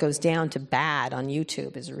wormhole that goes down to bad on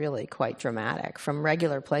YouTube is really quite dramatic. From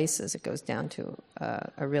regular places, it goes down to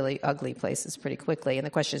a really ugly places pretty quickly. And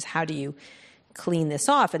the question is, how do you clean this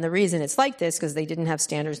off? And the reason it's like this because they didn't have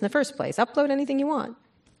standards in the first place. Upload anything you want.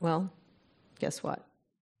 Well, guess what?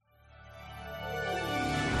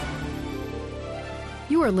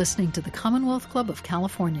 You are listening to the Commonwealth Club of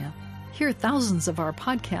California. Hear thousands of our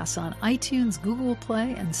podcasts on iTunes, Google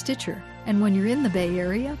Play, and Stitcher. And when you're in the Bay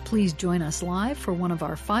Area, please join us live for one of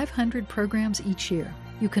our 500 programs each year.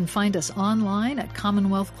 You can find us online at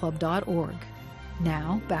commonwealthclub.org.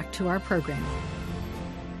 Now, back to our program.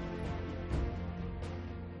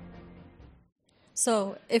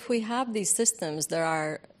 So if we have these systems that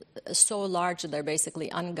are so large that they're basically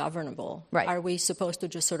ungovernable, right, are we supposed to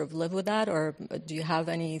just sort of live with that, or do you have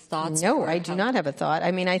any thoughts? No, I do not have a thought.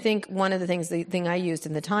 I mean, I think one of the thing I used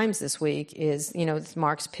in the Times this week is,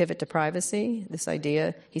 Mark's pivot to privacy, this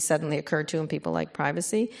idea, he suddenly occurred to him, people like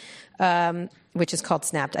privacy. which is called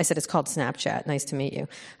Snap. I said it's called Snapchat. Nice to meet you.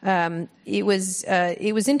 It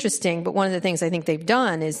was interesting, but one of the things I think they've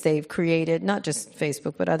done is they've created, not just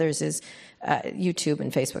Facebook, but others, is YouTube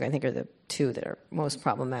and Facebook, I think, are the two that are most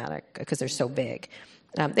problematic because they're so big.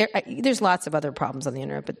 There's lots of other problems on the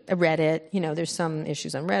internet, but Reddit, there's some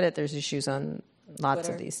issues on Reddit. There's issues on lots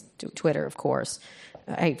of these. Twitter, of course.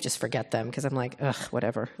 I just forget them because I'm like, ugh,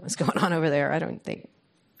 whatever. What's going on over there? I don't think.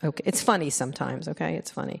 Okay, it's funny sometimes. Okay, it's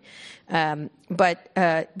funny, but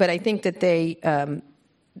I think that they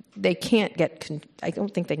can't get. I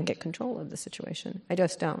don't think they can get control of the situation. I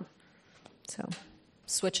just don't. So,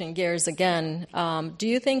 switching gears again, do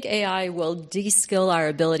you think AI will de-skill our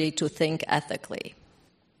ability to think ethically?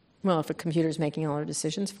 Well, if a computer's making all our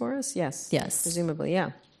decisions for us, yes. Yes. Presumably, yeah.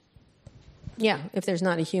 Yeah, if there's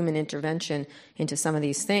not a human intervention into some of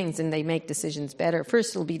these things, and they make decisions better.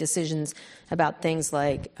 First, it'll be decisions about things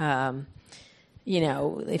like,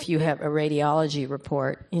 if you have a radiology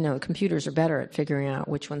report, computers are better at figuring out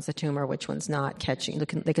which one's the tumor, which one's not,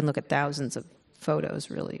 they can look at thousands of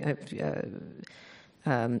photos, really,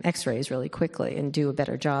 X-rays really quickly and do a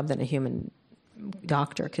better job than a human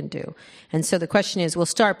doctor can do. And so the question is, we'll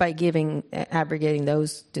start by abrogating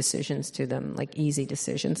those decisions to them, like easy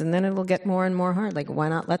decisions, and then it'll get more and more hard. Like, why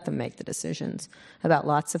not let them make the decisions about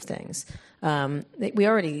lots of things? We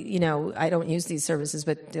already, I don't use these services,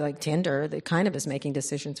 but like Tinder, that kind of is making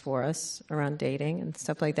decisions for us around dating and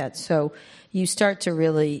stuff like that. So you start to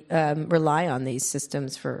really rely on these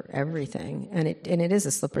systems for everything, and it is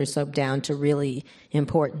a slippery slope down to really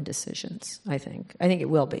important decisions. I think it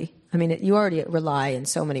will be. I mean, you already rely in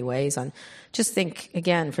so many ways on. Just think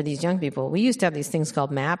again for these young people. We used to have these things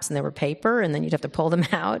called maps, and they were paper, and then you'd have to pull them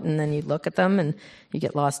out, and then you'd look at them, and you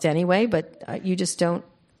get lost anyway. But you just don't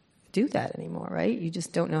do that anymore, right? You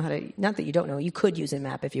just don't know how to. Not that you don't know. You could use a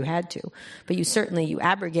map if you had to, but you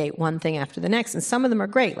abrogate one thing after the next, and some of them are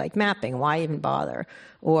great, like mapping. Why even bother?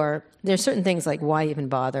 Or there's certain things like why even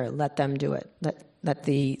bother? Let them do it. Let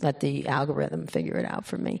the algorithm figure it out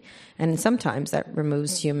for me. And sometimes that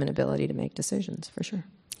removes human ability to make decisions, for sure.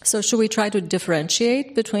 So should we try to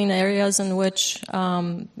differentiate between areas in which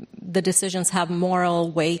the decisions have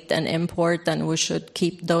moral weight and import, and we should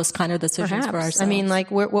keep those kind of decisions Perhaps. for ourselves? I mean,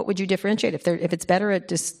 like, what would you differentiate? If it's better at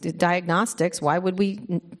diagnostics, why would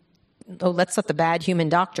we... let's let the bad human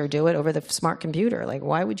doctor do it over the smart computer. Like,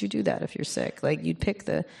 why would you do that if you're sick? Like, you'd pick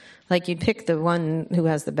the one who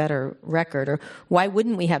has the better record. Or why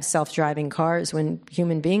wouldn't we have self-driving cars when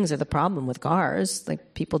human beings are the problem with cars?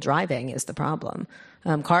 Like, people driving is the problem.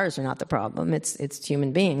 Cars are not the problem. It's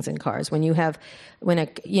human beings in cars.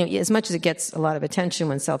 As much as it gets a lot of attention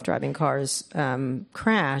when self-driving cars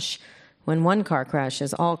crash, when one car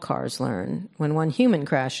crashes, all cars learn. When one human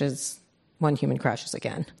crashes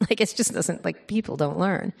again. Like, it just doesn't, like, people don't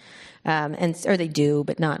learn. Or they do,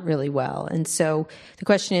 but not really well. And so the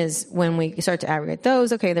question is, when we start to aggregate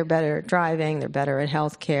those, okay, they're better at driving, they're better at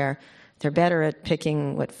healthcare, they're better at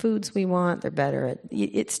picking what foods we want, they're better at,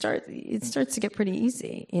 it starts to get pretty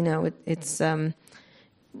easy. I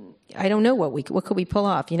don't know what could we pull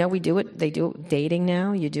off? We do it, they do dating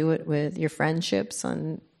now, you do it with your friendships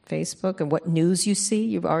on Facebook, and what news you see,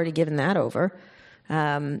 you've already given that over.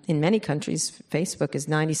 In many countries, Facebook is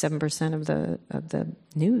 97% of the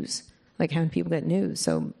news, like how people get news.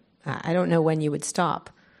 So I don't know when you would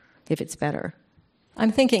stop if it's better.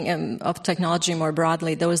 I'm thinking of technology more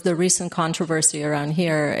broadly. There was the recent controversy around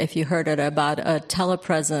here, if you heard it, about a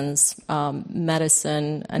telepresence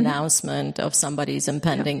medicine announcement of somebody's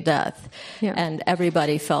impending death. Yeah. And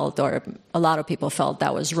everybody felt, or a lot of people felt,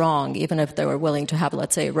 that was wrong. Even if they were willing to have,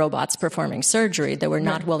 let's say, robots performing surgery, they were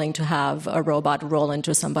not willing to have a robot roll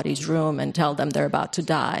into somebody's room and tell them they're about to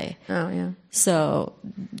die. Oh, yeah. So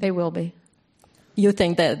they will be. You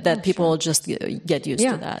think that people will just get used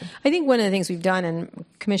to that? I think one of the things we've done, and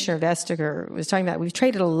Commissioner Vestager was talking about, we've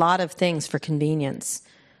traded a lot of things for convenience.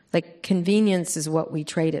 Like, convenience is what we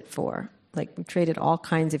trade it for. Like, we've traded all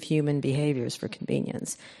kinds of human behaviors for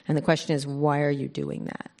convenience. And the question is, why are you doing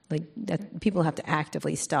that? Like, that people have to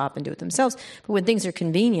actively stop and do it themselves. But when things are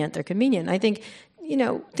convenient, they're convenient. And I think,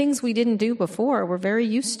 things we didn't do before we're very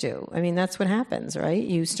used to. I mean, that's what happens, right?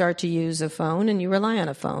 You start to use a phone and you rely on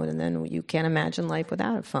a phone, and then you can't imagine life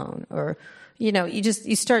without a phone. Or, you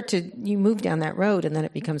move down that road, and then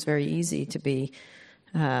it becomes very easy to be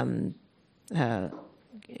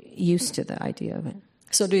used to the idea of it.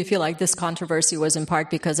 So do you feel like this controversy was in part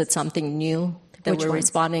because it's something new? that were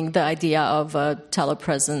responding, the idea of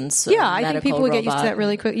telepresence. Yeah, I think people would get used to that robot.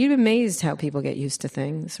 really quick. You'd be amazed how people get used to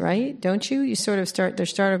things, right? Don't you? You sort of start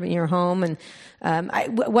in your home. And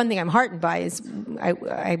one thing I'm heartened by is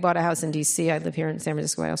I bought a house in D.C. I live here in San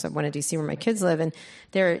Francisco. I also have one in D.C. where my kids live. And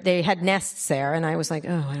they had nests there. And I was like,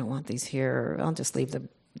 oh, I don't want these here. I'll just leave the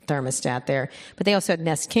thermostat there. But they also had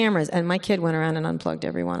Nest cameras, and my kid went around and unplugged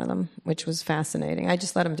every one of them, which was fascinating. I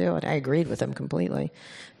just let him do it. I agreed with him completely.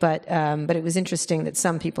 But it was interesting that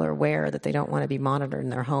some people are aware that they don't want to be monitored in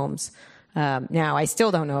their homes. Now, I still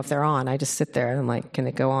don't know if they're on. I just sit there and I'm like, can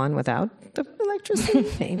it go on without the electricity?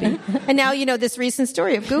 Maybe. And now, this recent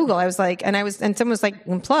story of Google, I was like, and someone was like,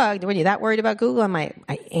 unplugged. Were you that worried about Google? I'm like,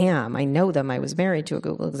 I am. I know them. I was married to a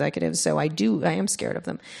Google executive, so I am scared of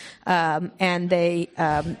them. And I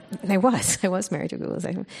was married to a Google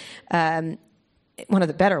executive. One of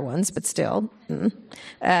the better ones, but still.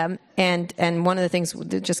 And one of the things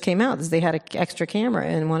that just came out is they had an extra camera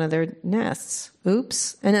in one of their nests.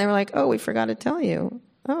 Oops. And they were like, oh, we forgot to tell you.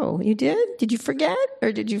 Oh, you did? Did you forget?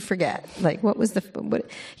 Or did you forget? Like, what was they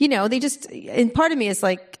just, and part of me is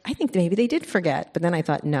like, I think maybe they did forget. But then I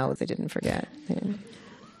thought, no, they didn't forget.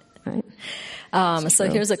 Right? So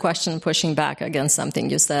here's a question pushing back against something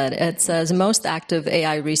you said. It says, most active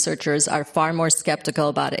AI researchers are far more skeptical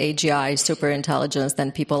about AGI superintelligence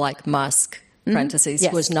than people like Musk, parentheses,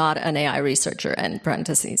 Yes. who is not an AI researcher, end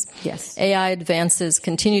parentheses. Yes. AI advances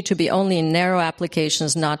continue to be only in narrow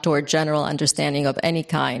applications, not toward general understanding of any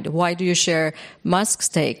kind. Why do you share Musk's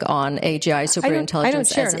take on AGI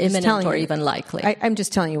superintelligence as imminent or even likely? I'm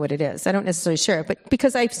just telling you what it is. I don't necessarily share it, but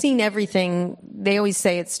because I've seen everything, they always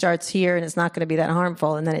say it starts here and it's not going to be that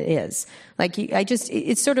harmful, and then it is. Like,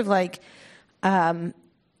 it's sort of like,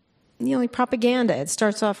 like propaganda. It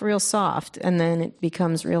starts off real soft and then it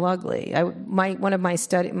becomes real ugly. One of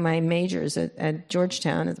my majors at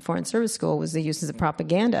Georgetown at the Foreign Service School was the uses of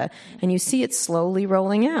propaganda, and you see it slowly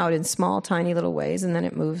rolling out in small, tiny little ways, and then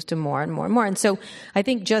it moves to more and more and more. And so I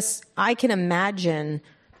think I can imagine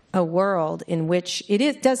a world in which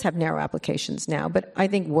does have narrow applications now, but I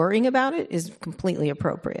think worrying about it is completely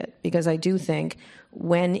appropriate, because I do think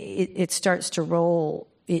when it starts to roll,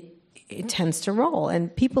 it tends to roll,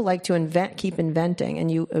 and people like to keep inventing,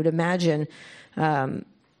 and you would imagine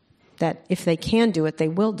that if they can do it, they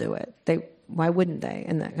will do it. Why wouldn't they?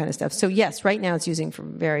 And that kind of stuff. So yes, right now it's using for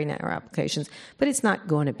very narrow applications, but it's not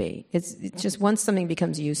going to be. It's just once something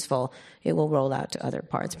becomes useful, it will roll out to other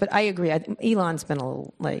parts. But I agree. Elon's been a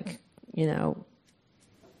little I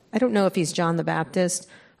don't know if he's John the Baptist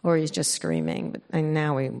or he's just screaming. But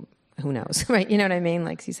now who knows, right? You know what I mean?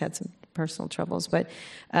 Like, he's had some personal troubles, but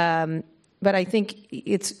I think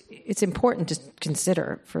it's important to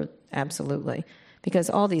consider for absolutely, because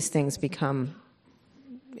all these things become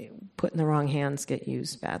put in the wrong hands, get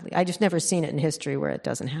used badly. I just never seen it in history where it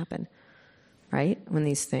doesn't happen, right? When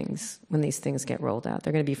these things get rolled out,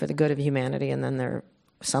 they're going to be for the good of humanity, and then they're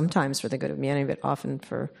sometimes for the good of humanity, but often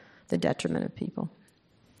for the detriment of people.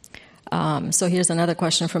 So here's another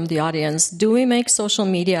question from the audience. Do we make social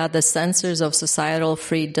media the censors of societal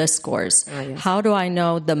free discourse? Yes. How do I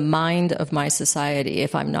know the mind of my society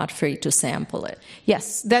if I'm not free to sample it?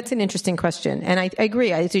 Yes, that's an interesting question. And I agree.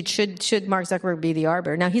 Should Mark Zuckerberg be the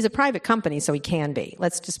arbiter? Now, he's a private company, so he can be.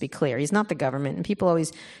 Let's just be clear. He's not the government. And people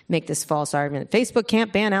always make this false argument. Facebook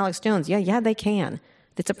can't ban Alex Jones. Yeah, they can.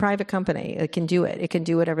 It's a private company. It can do it. It can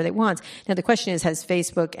do whatever they want. Now, the question is, has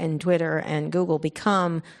Facebook and Twitter and Google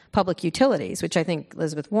become public utilities, which I think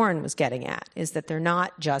Elizabeth Warren was getting at, is that they're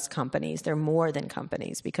not just companies. They're more than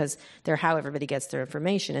companies, because they're how everybody gets their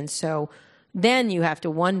information. And so then you have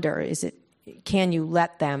to wonder, can you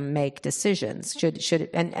let them make decisions? Should it,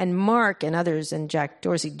 and Mark and others and Jack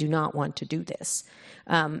Dorsey do not want to do this.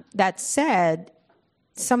 That said,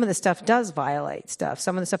 some of the stuff does violate stuff.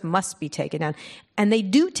 Some of the stuff must be taken down. And they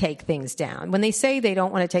do take things down. When they say they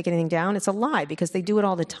don't want to take anything down, it's a lie, because they do it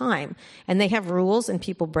all the time. And they have rules, and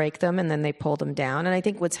people break them, and then they pull them down. And I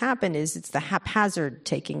think what's happened is it's the haphazard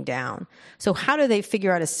taking down. So how do they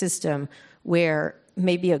figure out a system where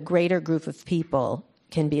maybe a greater group of people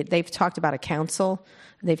can be? They've talked about a council.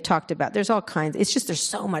 They've talked about, there's all kinds. It's just there's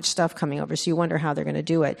so much stuff coming over, so you wonder how they're going to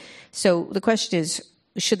do it. So the question is,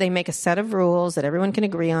 should they make a set of rules that everyone can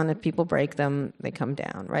agree on? If people break them, they come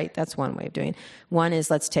down, right? That's one way of doing it. One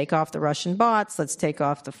is, let's take off the Russian bots. Let's take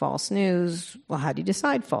off the false news. Well, how do you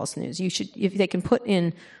decide false news? If they can put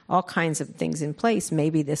in all kinds of things in place,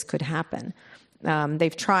 maybe this could happen.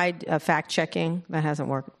 They've tried fact-checking. That hasn't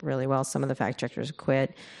worked really well. Some of the fact-checkers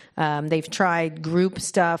quit. They've tried group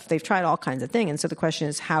stuff. They've tried all kinds of things. And so the question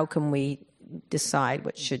is, how can we decide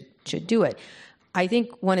what should do it? I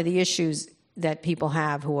think one of the issues that people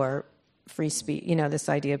have who are free speech, this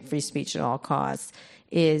idea of free speech at all costs,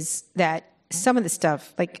 is that some of the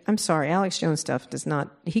stuff, like, I'm sorry, Alex Jones stuff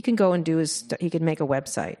he can go and do he can make a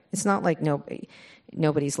website. It's not like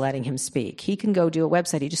nobody's letting him speak. He can go do a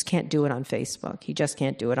website. He just can't do it on Facebook. He just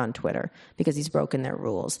can't do it on Twitter because he's broken their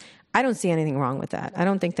rules. I don't see anything wrong with that. I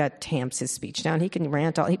don't think that tamps his speech down. He can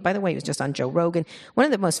rant by the way, he was just on Joe Rogan. One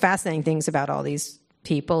of the most fascinating things about all these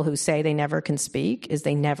people who say they never can speak is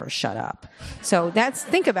they never shut up. So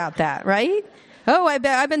think about that, right? Oh,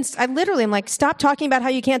 I'm like, stop talking about how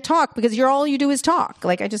you can't talk because all you do is talk.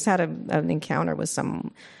 Like, I just had an encounter with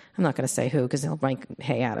I'm not going to say who because he'll rank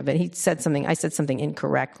hay out of it. I said something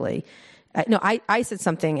incorrectly. I said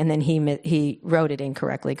something and then he wrote it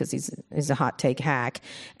incorrectly because he's a hot take hack.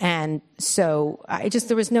 And so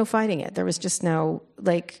there was no fighting it. There was just no,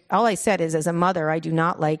 all I said is, as a mother, I do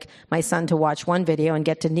not like my son to watch one video and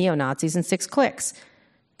get to neo-Nazis in 6 clicks.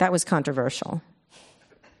 That was controversial.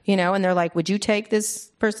 And they're like, would you take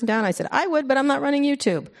this person down? I said, I would, but I'm not running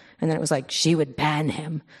YouTube. And then it was like, she would ban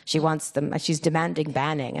him. She's demanding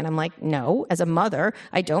banning. And I'm like, no, as a mother,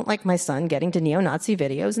 I don't like my son getting to neo-Nazi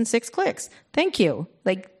videos in 6 clicks. Thank you.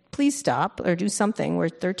 Please stop or do something where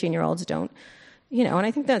 13-year-olds don't, and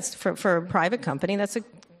I think that's for a private company, that's a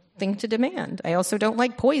thing to demand. I also don't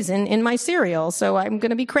like poison in my cereal. So I'm going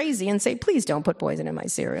to be crazy and say, please don't put poison in my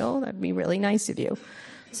cereal. That'd be really nice of you.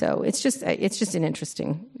 So it's just an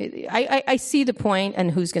interesting. I see the point and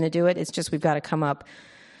who's going to do it. It's just we've got to come up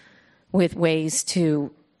with ways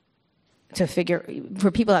to figure for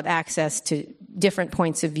people to have access to different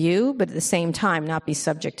points of view, but at the same time not be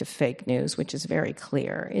subject to fake news, which is very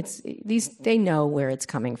clear. They know where it's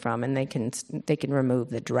coming from, and they can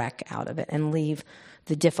remove the dreck out of it and leave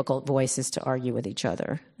the difficult voices to argue with each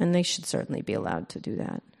other, and they should certainly be allowed to do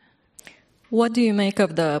that. What do you make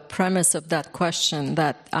of the premise of that question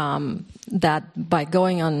that by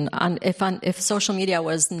going on if social media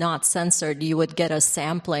was not censored, you would get a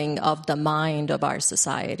sampling of the mind of our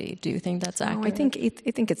society? Do you think that's accurate? No,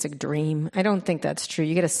 I think it's a dream. I don't think that's true.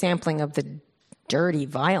 You get a sampling of the dirty,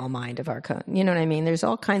 vile mind of our country. You know what I mean? There's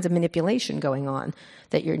all kinds of manipulation going on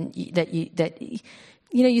that you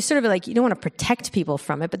sort of like, you don't want to protect people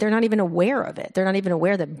from it, but they're not even aware of it. They're not even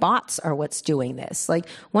aware that bots are what's doing this. Like,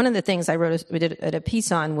 one of the things we did a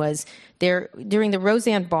piece on was during the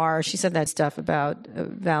Roseanne Barr, she said that stuff about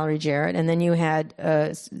Valerie Jarrett, and then you had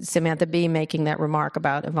Samantha Bee making that remark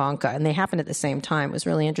about Ivanka, and they happened at the same time. It was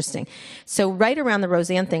really interesting. So right around the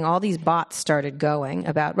Roseanne thing, all these bots started going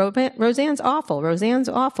about Roseanne's awful, Roseanne's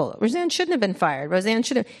awful, Roseanne shouldn't have been fired, Roseanne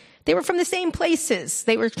should have. They were from the same places.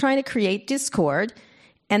 They were trying to create discord.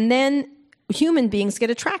 And then human beings get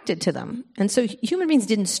attracted to them. And so human beings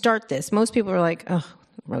didn't start this. Most people were like, oh,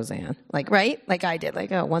 Roseanne. Right? Like I did.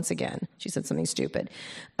 Like, oh, once again, she said something stupid.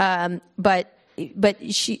 But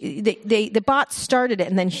the bots started it,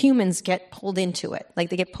 and then humans get pulled into it. Like,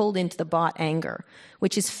 they get pulled into the bot anger,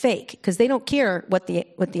 which is fake because they don't care what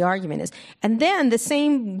the argument is. And then the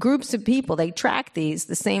same groups of people, they track these,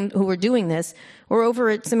 the same who were doing this, were over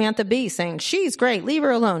at Samantha Bee saying, she's great, leave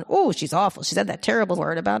her alone. Oh, she's awful. She said that terrible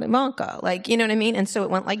word about Ivanka. Like, you know what I mean? And so it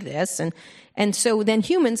went like this. And so then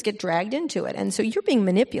humans get dragged into it. And so you're being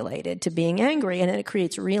manipulated to being angry, and then it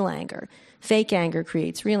creates real anger. Fake anger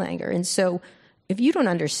creates real anger. And so if you don't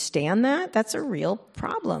understand that, that's a real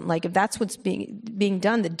problem. Like, if that's what's being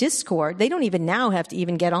done, the discord, they don't even now have to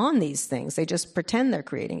even get on these things. They just pretend they're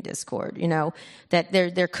creating discord, that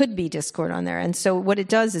there could be discord on there. And so what it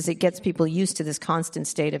does is it gets people used to this constant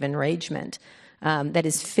state of enragement that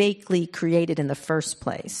is fakely created in the first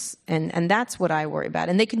place. And that's what I worry about.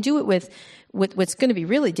 And they can do it with what's going to be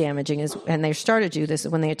really damaging is, and they started to do this,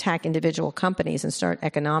 when they attack individual companies and start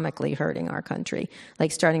economically hurting our country,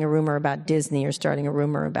 like starting a rumor about Disney or starting a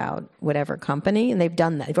rumor about whatever company, and they've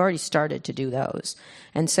done that. They've already started to do those.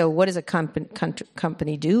 And so what does a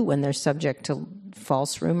company do when they're subject to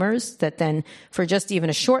false rumors that then, for just even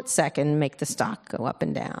a short second, make the stock go up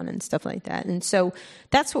and down and stuff like that? And so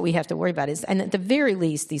that's what we have to worry about and at the very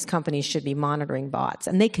least, these companies should be monitoring bots,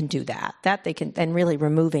 and they can do that. That they can, and really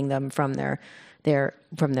removing them from their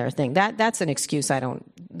thing. That's an excuse.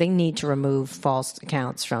 They need to remove false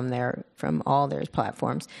accounts from all their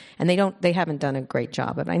platforms. And they haven't done a great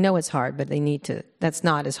job of it. I know it's hard, but they need to. That's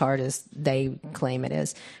not as hard as they claim it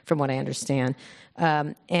is, from what I understand.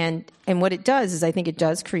 And what it does is, I think it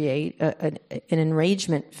does create an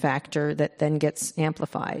enragement factor that then gets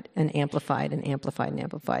amplified and amplified and amplified and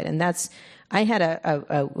amplified. And I had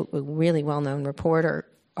a really well-known reporter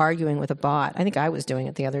arguing with a bot. I think I was doing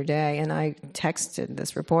it the other day, and I texted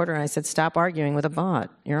this reporter, and I said, stop arguing with a bot.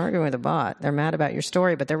 You're arguing with a bot. They're mad about your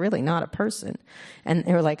story, but they're really not a person. And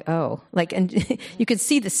they were like, oh. And you could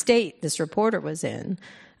see the state this reporter was in.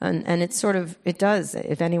 And it's sort of, it does,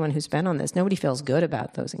 if anyone who's been on this, nobody feels good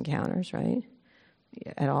about those encounters, right?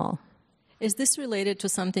 At all. Is this related to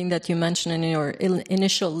something that you mentioned in your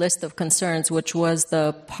initial list of concerns, which was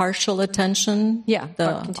the partial attention? Yeah,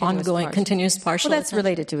 the ongoing, continuous partial Well, that's attention?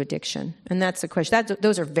 related to addiction. And that's a question.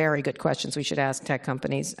 Those are very good questions we should ask tech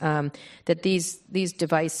companies, that these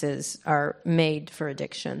devices are made for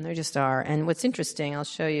addiction. They just are. And what's interesting, I'll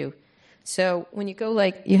show you. So when you go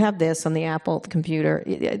you have this on the Apple computer.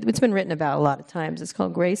 It's been written about a lot of times. It's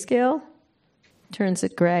called grayscale. Turns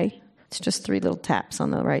it gray. It's just 3 little taps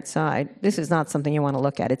on the right side. This is not something you want to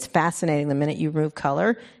look at. It's fascinating the minute you remove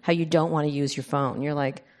color, how you don't want to use your phone. You're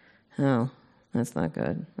like, oh, that's not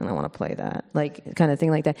good. I don't want to play that. Kind of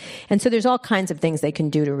thing like that. And so there's all kinds of things they can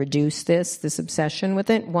do to reduce this obsession with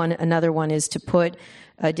it. Another one is to put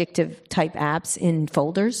addictive type apps in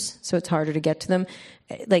folders, so it's harder to get to them.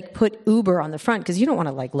 Put Uber on the front, because you don't want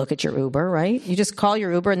to look at your Uber, right? You just call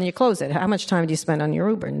your Uber and then you close it. How much time do you spend on your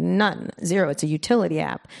Uber? None. 0. It's a utility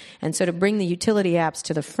app. And so to bring the utility apps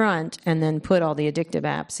to the front and then put all the addictive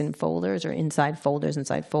apps in folders or inside folders,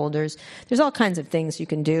 there's all kinds of things you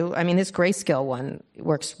can do. I mean, this grayscale one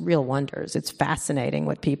works real wonders. It's fascinating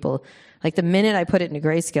what people, the minute I put it into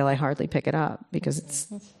grayscale, I hardly pick it up because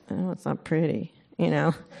it's not pretty,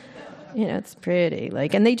 it's pretty.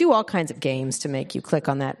 And they do all kinds of games to make you click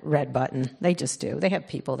on that red button. They just do. They have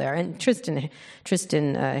people there. And Tristan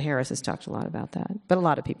Harris has talked a lot about that. But a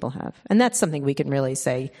lot of people have. And that's something we can really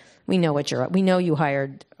say, we know you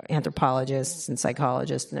hired anthropologists and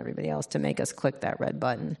psychologists and everybody else to make us click that red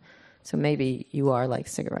button. So maybe you are like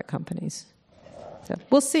cigarette companies. So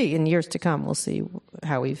we'll see in years to come. We'll see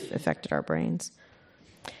how we've affected our brains.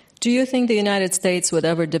 Do you think the United States would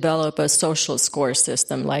ever develop a social score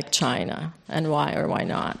system like China? And why or why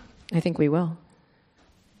not? I think we will.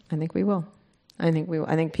 I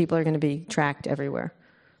think people are going to be tracked everywhere.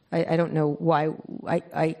 I don't know why.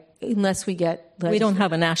 Unless we get... We don't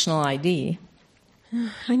have a national ID.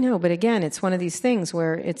 I know, but again, it's one of these things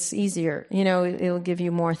where it's easier. It'll give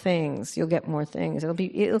you more things. You'll get more things.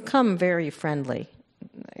 It'll come very friendly.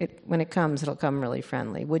 When it comes, it'll come really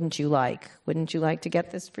friendly. Wouldn't you like to get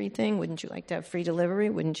this free thing? Wouldn't you like to have free delivery?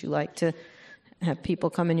 Wouldn't you like to have people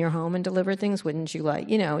come in your home and deliver things? Wouldn't you like,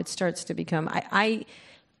 it starts to become, I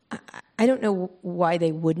don't know why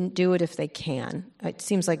they wouldn't do it if they can. It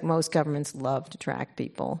seems like most governments love to track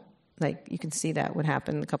people. You can see that what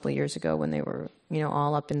happened a couple of years ago when they were,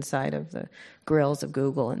 all up inside of the grills of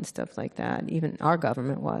Google and stuff like that. Even our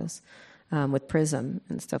government was. With PRISM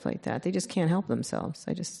and stuff like that. They just can't help themselves.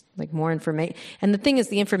 I just more information. And the thing is,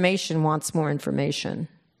 the information wants more information.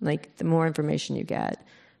 The more information you get,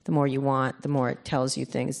 the more you want, the more it tells you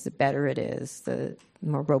things, the better it is, the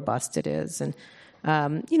more robust it is. And, I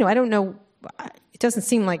don't know. It doesn't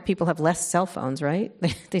seem like people have less cell phones, right?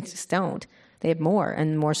 They just don't. They have more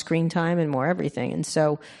and more screen time and more everything. And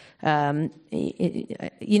so, it'd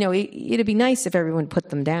be nice if everyone put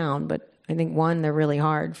them down, but I think, one, they're really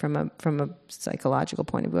hard from a psychological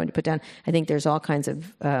point of view to put down. I think there's all kinds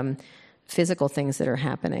of physical things that are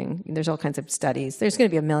happening. There's all kinds of studies. There's going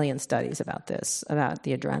to be a million studies about this, about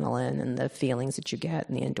the adrenaline and the feelings that you get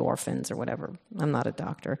and the endorphins or whatever. I'm not a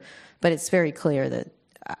doctor, but it's very clear that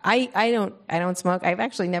I don't smoke. I've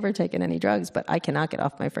actually never taken any drugs, but I cannot get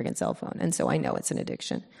off my friggin' cell phone, and so I know it's an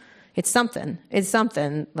addiction. It's something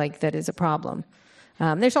that is a problem.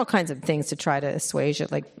 There's all kinds of things to try to assuage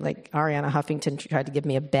it, like Arianna Huffington tried to give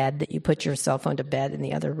me a bed that you put your cell phone to bed in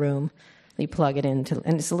the other room. You plug it into,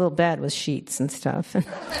 and it's a little bed with sheets and stuff.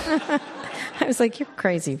 I was like, you're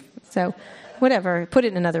crazy. So whatever, put it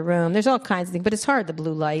in another room. There's all kinds of things, but it's hard, the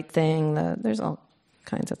blue light thing, there's all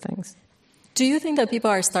kinds of things. Do you think that people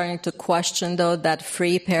are starting to question, though, that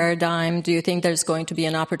free paradigm? Do you think there's going to be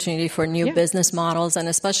an opportunity for new business models? And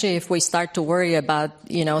especially if we start to worry about,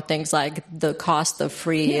 things like the cost of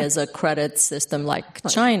free as a credit system like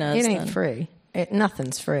China's. It ain't free.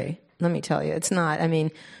 Nothing's free. Let me tell you. It's not. I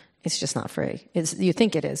mean, it's just not free. You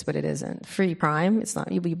think it is, but it isn't. Free Prime, it's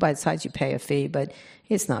not. You buy sides, you pay a fee, but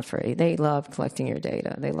it's not free. They love collecting your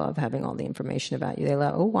data. They love having all the information about you. They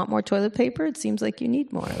love, want more toilet paper? It seems like you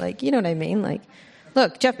need more. You know what I mean?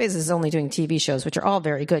 Look, Jeff Bezos is only doing TV shows, which are all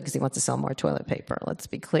very good because he wants to sell more toilet paper. Let's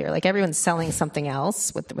be clear. Like, everyone's selling something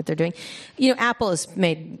else with what they're doing. Apple has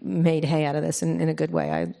made hay out of this in a good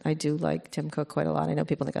way. I do like Tim Cook quite a lot. I know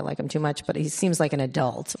people think I like him too much, but he seems like an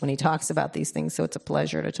adult when he talks about these things, so it's a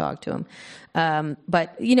pleasure to talk to him.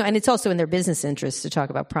 But and it's also in their business interest to talk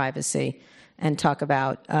about privacy and talk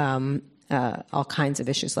about all kinds of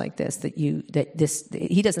issues like this.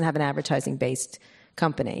 He doesn't have an advertising-based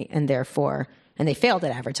company, and therefore. And they failed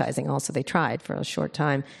at advertising also. They tried for a short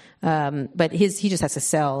time. But he just has to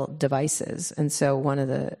sell devices. And so one of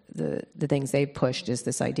the things they pushed is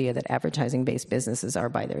this idea that advertising-based businesses are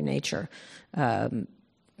by their nature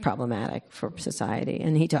problematic for society.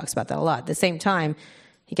 And he talks about that a lot. At the same time,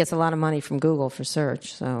 he gets a lot of money from Google for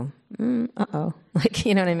search. So, like,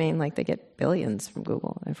 you know what I mean? Like, they get billions from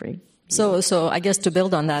Google every year. So I guess to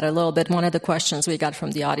build on that a little bit, one of the questions we got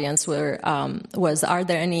from the audience was, are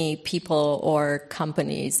there any people or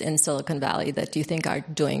companies in Silicon Valley that you think are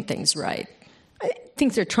doing things right? I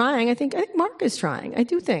think they're trying. I think Mark is trying. I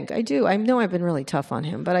do. I know I've been really tough on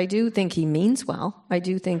him, but I do think he means well. I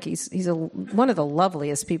do think he's one of the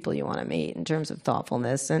loveliest people you want to meet in terms of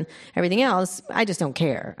thoughtfulness and everything else. I just don't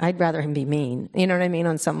care. I'd rather him be mean. You know what I mean?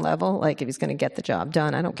 On some level, like, if he's going to get the job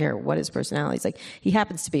done, I don't care what his personality is. Like, he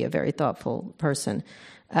happens to be a very thoughtful person.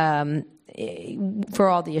 For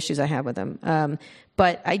all the issues I have with him.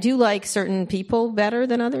 But I do like certain people better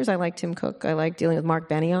than others. I like Tim Cook. I like dealing with Mark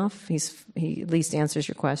Benioff. He at least answers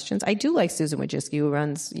your questions. I do like Susan Wojcicki, who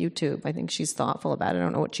runs YouTube. I think she's thoughtful about it. I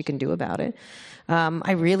don't know what she can do about it.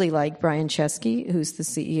 I really like Brian Chesky, who's the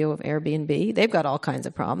CEO of Airbnb. They've got all kinds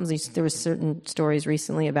of problems. There were certain stories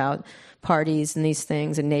recently about parties and these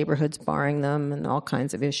things and neighborhoods barring them and all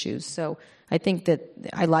kinds of issues. So I think that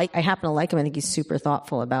I happen to like him. I think he's super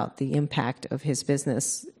thoughtful about the impact of his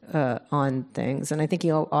business on things. And I think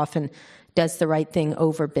he often does the right thing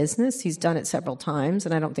over business. He's done it several times,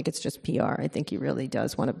 and I don't think it's just PR. I think he really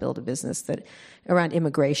does want to build a business that around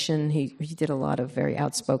immigration. He did a lot of very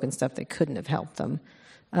outspoken stuff that couldn't have helped them.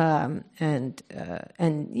 And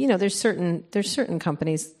there's certain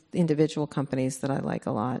companies, individual companies, that I like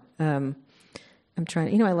a lot. I'm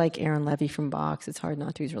trying, I like Aaron Levy from Vox. It's hard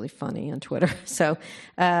not to. He's really funny on Twitter. So,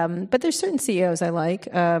 but there's certain CEOs I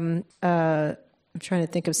like. I'm trying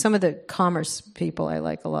to think of some of the commerce people I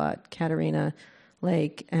like a lot. Katarina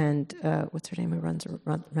Lake and what's her name? Who runs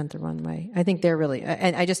Rent the Runway? I think they're really.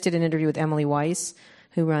 And I just did an interview with Emily Weiss,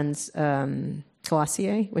 who runs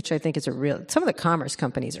Glossier, which I think is some of the commerce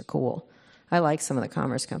companies are cool. I like some of the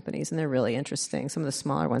commerce companies, and they're really interesting. Some of the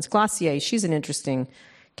smaller ones. Glossier, she's an interesting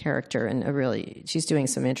character, and she's doing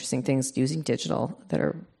some interesting things using digital that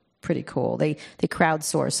are pretty cool. They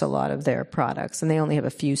crowdsource a lot of their products, and they only have a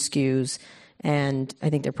few SKUs, and I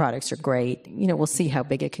think their products are great. We'll see how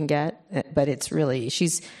big it can get, but it's really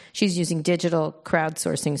she's using digital,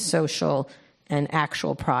 crowdsourcing, social, and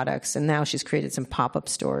actual products, and now she's created some pop-up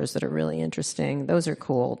stores that are really interesting. Those are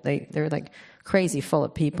cool. They're like crazy full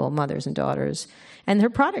of people, mothers and daughters. And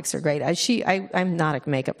her products are great. I'm not a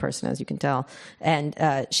makeup person, as you can tell. And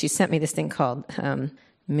she sent me this thing called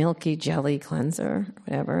Milky Jelly Cleanser, or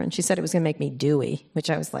whatever. And she said it was going to make me dewy,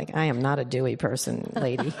 which I was like, I am not a dewy person,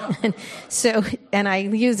 lady. and I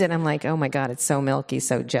used it, and I'm like, oh my God, it's so milky,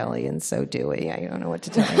 so jelly, and so dewy. I don't know what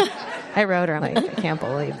to tell you. I wrote her, I'm like, I can't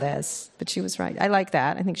believe this. But she was right. I like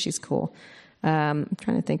that. I think she's cool. I'm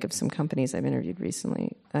trying to think of some companies I've interviewed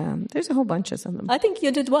recently. There's a whole bunch of them. I think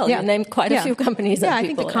you did well. Yeah. You named quite a few companies. Yeah, I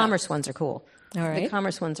think the commerce ones are cool. All right. The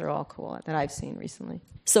commerce ones are all cool that I've seen recently.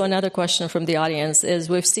 So another question from the audience is,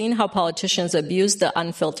 we've seen how politicians abuse the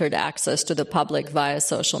unfiltered access to the public via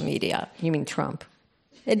social media. You mean Trump?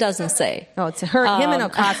 It doesn't say. Oh, it's him and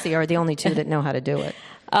Ocasio are the only two that know how to do it.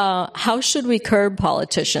 How should we curb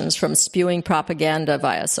politicians from spewing propaganda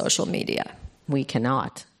via social media? We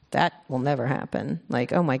cannot. That will never happen.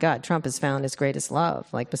 Like, oh my God, Trump has found his greatest love.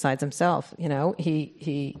 Like, besides himself,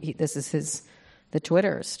 he this is the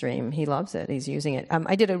Twitter stream. He loves it. He's using it.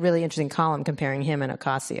 I did a really interesting column comparing him and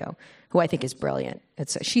Ocasio, who I think is brilliant.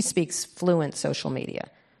 She speaks fluent social media.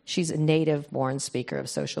 She's a native-born speaker of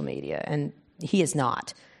social media, and he is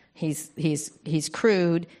not. He's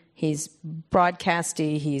crude. He's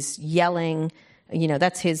broadcasty. He's yelling.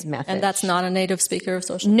 That's his method. And that's not a native speaker of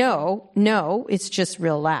social media? No, it's just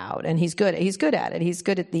real loud. And he's good at it. He's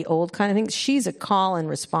good at the old kind of things. She's a call and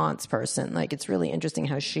response person. Like, it's really interesting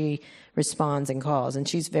how she responds and calls. And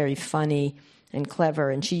she's very funny and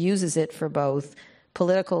clever. And she uses it for both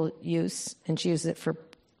political use, and she uses it for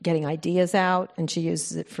getting ideas out, and she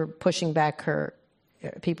uses it for pushing back her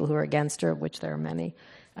people who are against her, of which there are many.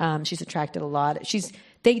 She's attracted a lot.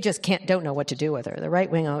 they just don't know what to do with her. The right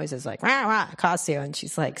wing always is like, rah, rah, Ocasio, and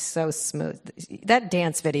she's like so smooth. That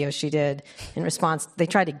dance video she did in response, they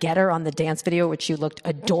tried to get her on the dance video, which she looked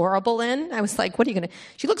adorable in. I was like, what are you going to,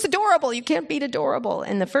 she looks adorable. You can't beat adorable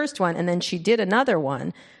in the first one. And then she did another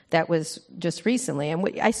one that was just recently. And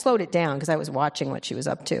I slowed it down because I was watching what she was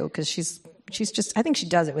up to, because she's just, I think she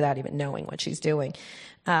does it without even knowing what she's doing.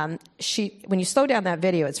 When you slow down that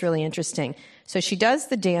video, it's really interesting. So she does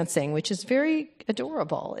the dancing, which is very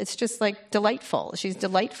adorable. It's just like delightful. She's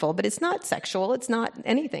delightful, but it's not sexual. It's not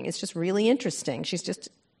anything. It's just really interesting. She's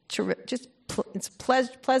it's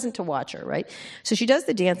pleasant to watch her, right? So she does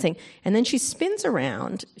the dancing, and then she spins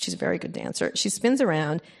around. She's a very good dancer. She spins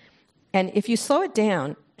around, and if you slow it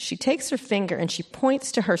down, she takes her finger and she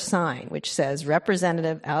points to her sign, which says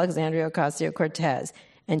Representative Alexandria Ocasio-Cortez.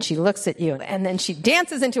 And she looks at you, and then she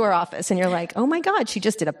dances into her office, and you're like, oh my God, she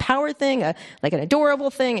just did a power thing, like an adorable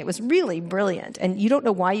thing. It was really brilliant. And you don't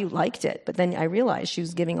know why you liked it, but then I realized she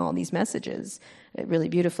was giving all these messages really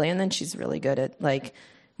beautifully. And then she's really good at, like,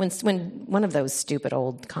 when one of those stupid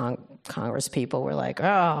old Congress people were like,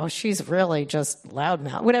 oh, she's really just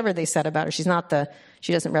loudmouth, whatever they said about her.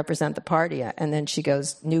 She doesn't represent the party. And then she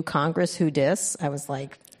goes, new Congress, who dis? I was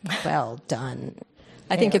like, well done.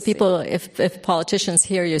 I think if politicians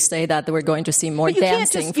hear you say that, we're going to see more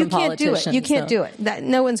dancing from politicians. You can't do it.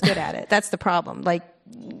 No one's good at it. That's the problem. Like,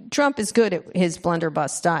 Trump is good at his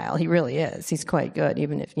blunderbuss style. He really is. He's quite good,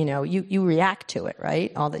 even if, you react to it,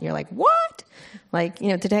 right? All that, you're like, what? Like,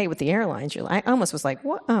 today with the airlines, I almost was like,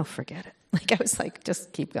 what? Oh, forget it. Like, I was like,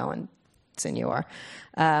 just keep going, senor.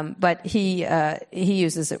 But he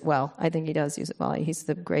uses it well. I think he does use it well. He's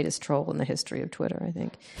the greatest troll in the history of Twitter, I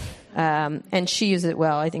think. And she uses it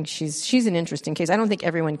well. I think she's an interesting case. I don't think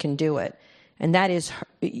everyone can do it. And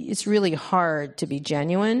it's really hard to be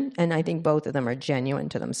genuine. And I think both of them are genuine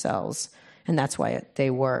to themselves. And that's why they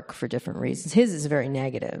work for different reasons. His is very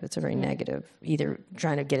negative. It's a very negative, either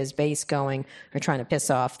trying to get his base going or trying to piss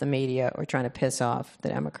off the media or trying to piss off the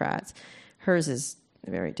Democrats. Hers is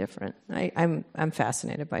very different. I'm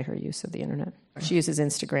fascinated by her use of the internet. She uses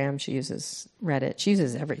Instagram. She uses Reddit. She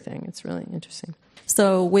uses everything. It's really interesting.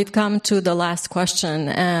 So we've come to the last question,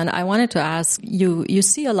 and I wanted to ask you, you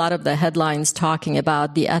see a lot of the headlines talking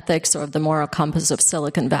about the ethics or the moral compass of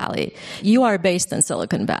Silicon Valley. You are based in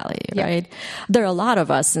Silicon Valley, right? Yeah. There are a lot of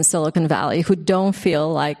us in Silicon Valley who don't feel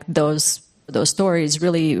like those stories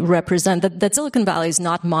really represent that Silicon Valley is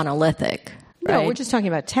not monolithic, right? No, we're just talking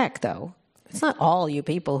about tech, though. It's not all you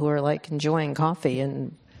people who are like enjoying coffee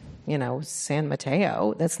in, San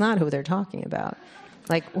Mateo. That's not who they're talking about.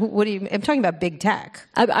 Like, what do you? I'm talking about big tech.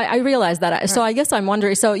 I realize that. Right. So I guess I'm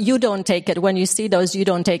wondering. So you don't take it when you see those. You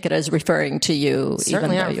don't take it as referring to you.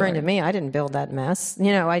 Certainly not referring to me. I didn't build that mess.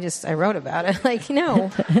 I wrote about it. Like, no,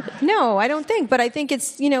 I don't think. But I think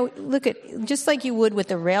it's look at just like you would with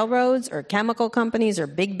the railroads or chemical companies or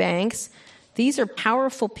big banks. These are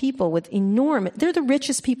powerful people with they're the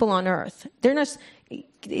richest people on earth. They're not.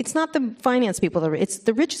 It's not the finance people. It's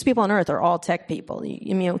the richest people on earth are all tech people.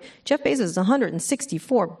 Jeff Bezos is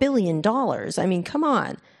 $164 billion. I mean, come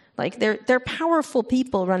on. Like, they're powerful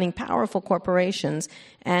people running powerful corporations,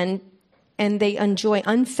 and they enjoy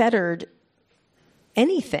unfettered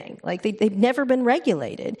anything. Like, they've never been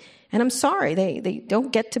regulated. And I'm sorry, they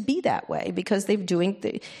don't get to be that way because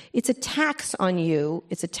it's a tax on you.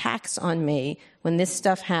 It's a tax on me when this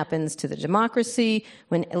stuff happens to the democracy,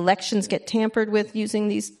 when elections get tampered with using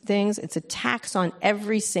these things. It's a tax on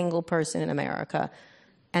every single person in America,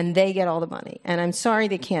 and they get all the money. And I'm sorry,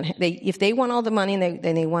 they can't. If they want all the money and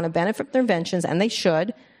they want to benefit from their inventions, and they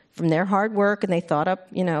should, from their hard work, and they thought up,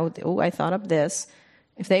 I thought up this.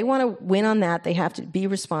 If they want to win on that, they have to be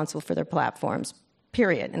responsible for their platforms.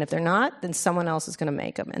 Period. And if they're not, then someone else is going to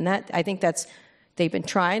make them. And I think they've been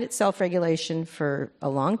trying at self-regulation for a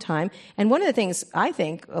long time. And one of the things I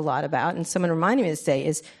think a lot about, and someone reminded me this day,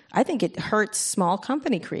 is I think it hurts small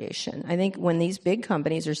company creation. I think when these big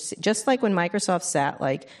companies are, just like when Microsoft sat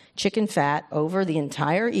like chicken fat over the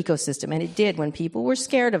entire ecosystem, and it did, when people were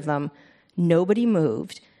scared of them, nobody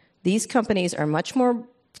moved. These companies are much more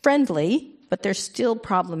friendly, but they're still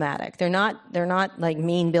problematic. They're not like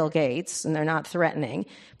mean Bill Gates, and they're not threatening,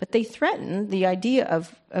 but they threaten the idea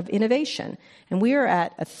of innovation. And we are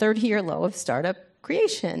at a 30-year low of startup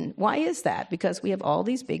creation. Why is that? Because we have all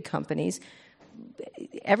these big companies.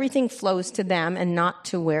 Everything flows to them and not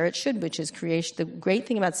to where it should, which is creation. The great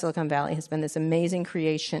thing about Silicon Valley has been this amazing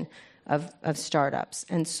creation of startups.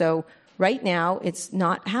 And so right now, it's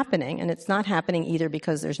not happening, and it's not happening either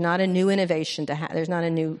because there's not a new innovation there's not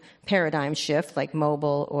a new paradigm shift like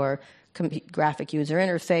mobile or graphic user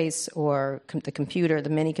interface or the computer, the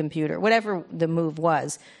mini computer, whatever the move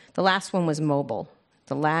was. The last one was mobile.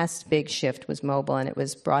 The last big shift was mobile, and it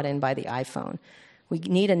was brought in by the iPhone. We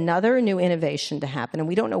need another new innovation to happen, and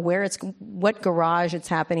we don't know what garage it's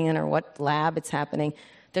happening in or what lab it's happening.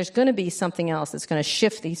 There's going to be something else that's going to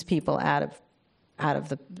shift these people out of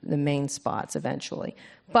the main spots eventually.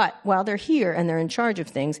 But while they're here and they're in charge of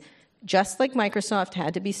things, just like Microsoft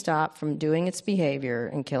had to be stopped from doing its behavior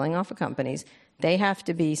and killing off of companies, they have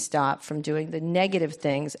to be stopped from doing the negative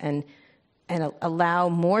things and allow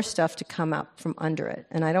more stuff to come up from under it.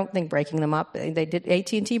 And I don't think breaking them up, they did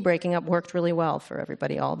AT&T breaking up worked really well for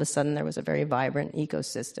everybody. All of a sudden there was a very vibrant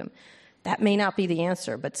ecosystem. That may not be the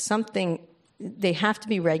answer, but they have to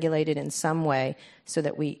be regulated in some way so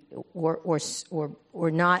that we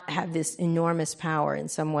or not have this enormous power in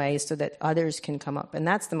some way so that others can come up. And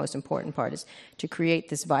that's the most important part, is to create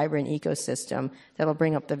this vibrant ecosystem that'll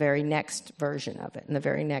bring up the very next version of it and the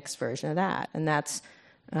very next version of that. And that's,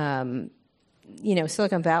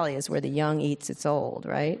 Silicon Valley is where the young eats its old,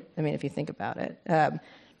 right? I mean, if you think about it,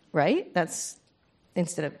 right? That's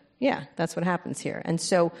what happens here. And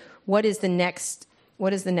so what is the next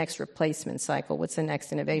replacement cycle? What's the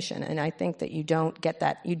next innovation? And I think that you don't get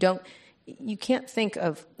that. You can't think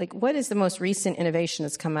of, what is the most recent innovation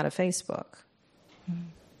that's come out of Facebook?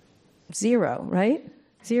 Zero, right?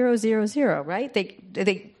 0, right?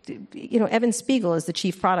 Evan Spiegel is the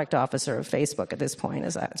chief product officer of Facebook at this point,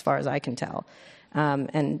 as far as I can tell.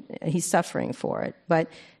 And he's suffering for it. But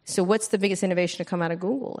so what's the biggest innovation to come out of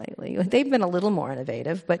Google lately? They've been a little more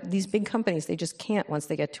innovative, but these big companies, they just can't once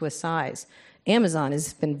they get to a size. Amazon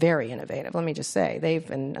has been very innovative, let me just say. They've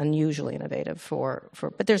been unusually innovative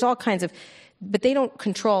but there's all kinds of, but they don't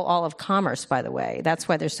control all of commerce, by the way. That's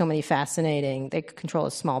why there's so many they control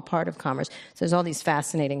a small part of commerce. So there's all these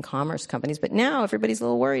fascinating commerce companies. But now everybody's a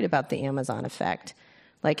little worried about the Amazon effect.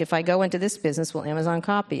 Like, if I go into this business, will Amazon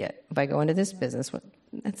copy it? If I go into this business,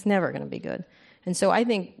 that's never going to be good. And so I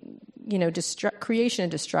think, creation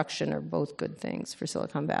and destruction are both good things for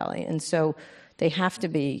Silicon Valley. And so they have to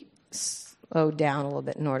be slowed down a little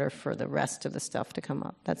bit in order for the rest of the stuff to come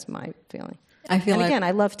up. That's my feeling.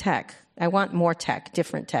 I love tech. I want more tech,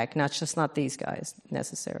 different tech, not these guys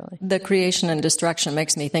necessarily. The creation and destruction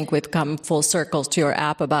makes me think we've come full circle to your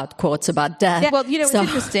app about quotes about death. Yeah, well, it's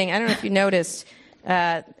interesting. I don't know if you noticed,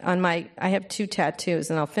 I have 2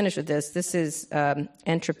 tattoos, and I'll finish with this. This is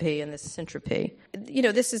entropy, and this is entropy.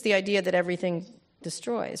 This is the idea that everything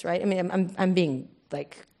destroys, right? I mean, I'm being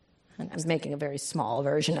I'm making a very small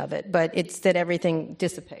version of it, but it's that everything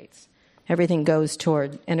dissipates. Everything goes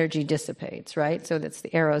toward energy dissipates, right? So that's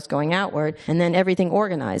the arrows going outward, and then everything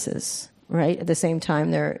organizes, right? At the same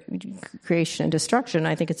time, their creation and destruction,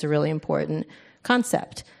 I think it's a really important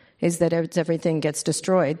concept, is that as everything gets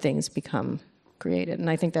destroyed, things become created. And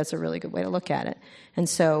I think that's a really good way to look at it. And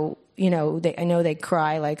so, I know they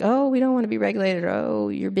cry like, oh, we don't want to be regulated, or, oh,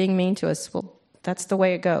 you're being mean to us. Well, that's the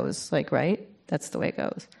way it goes, right? That's the way it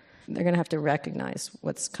goes. They're going to have to recognize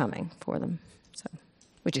what's coming for them,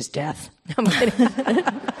 which is death. I'm kidding.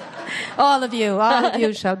 All of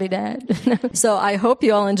you shall be dead. So I hope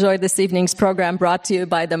you all enjoyed this evening's program, brought to you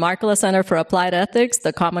by the Markkula Center for Applied Ethics,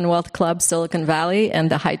 the Commonwealth Club Silicon Valley, and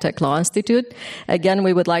the High Tech Law Institute. Again,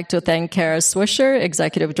 we would like to thank Kara Swisher,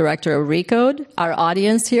 Executive Director of Recode, our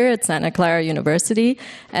audience here at Santa Clara University,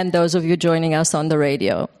 and those of you joining us on the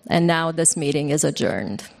radio. And now this meeting is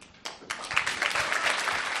adjourned.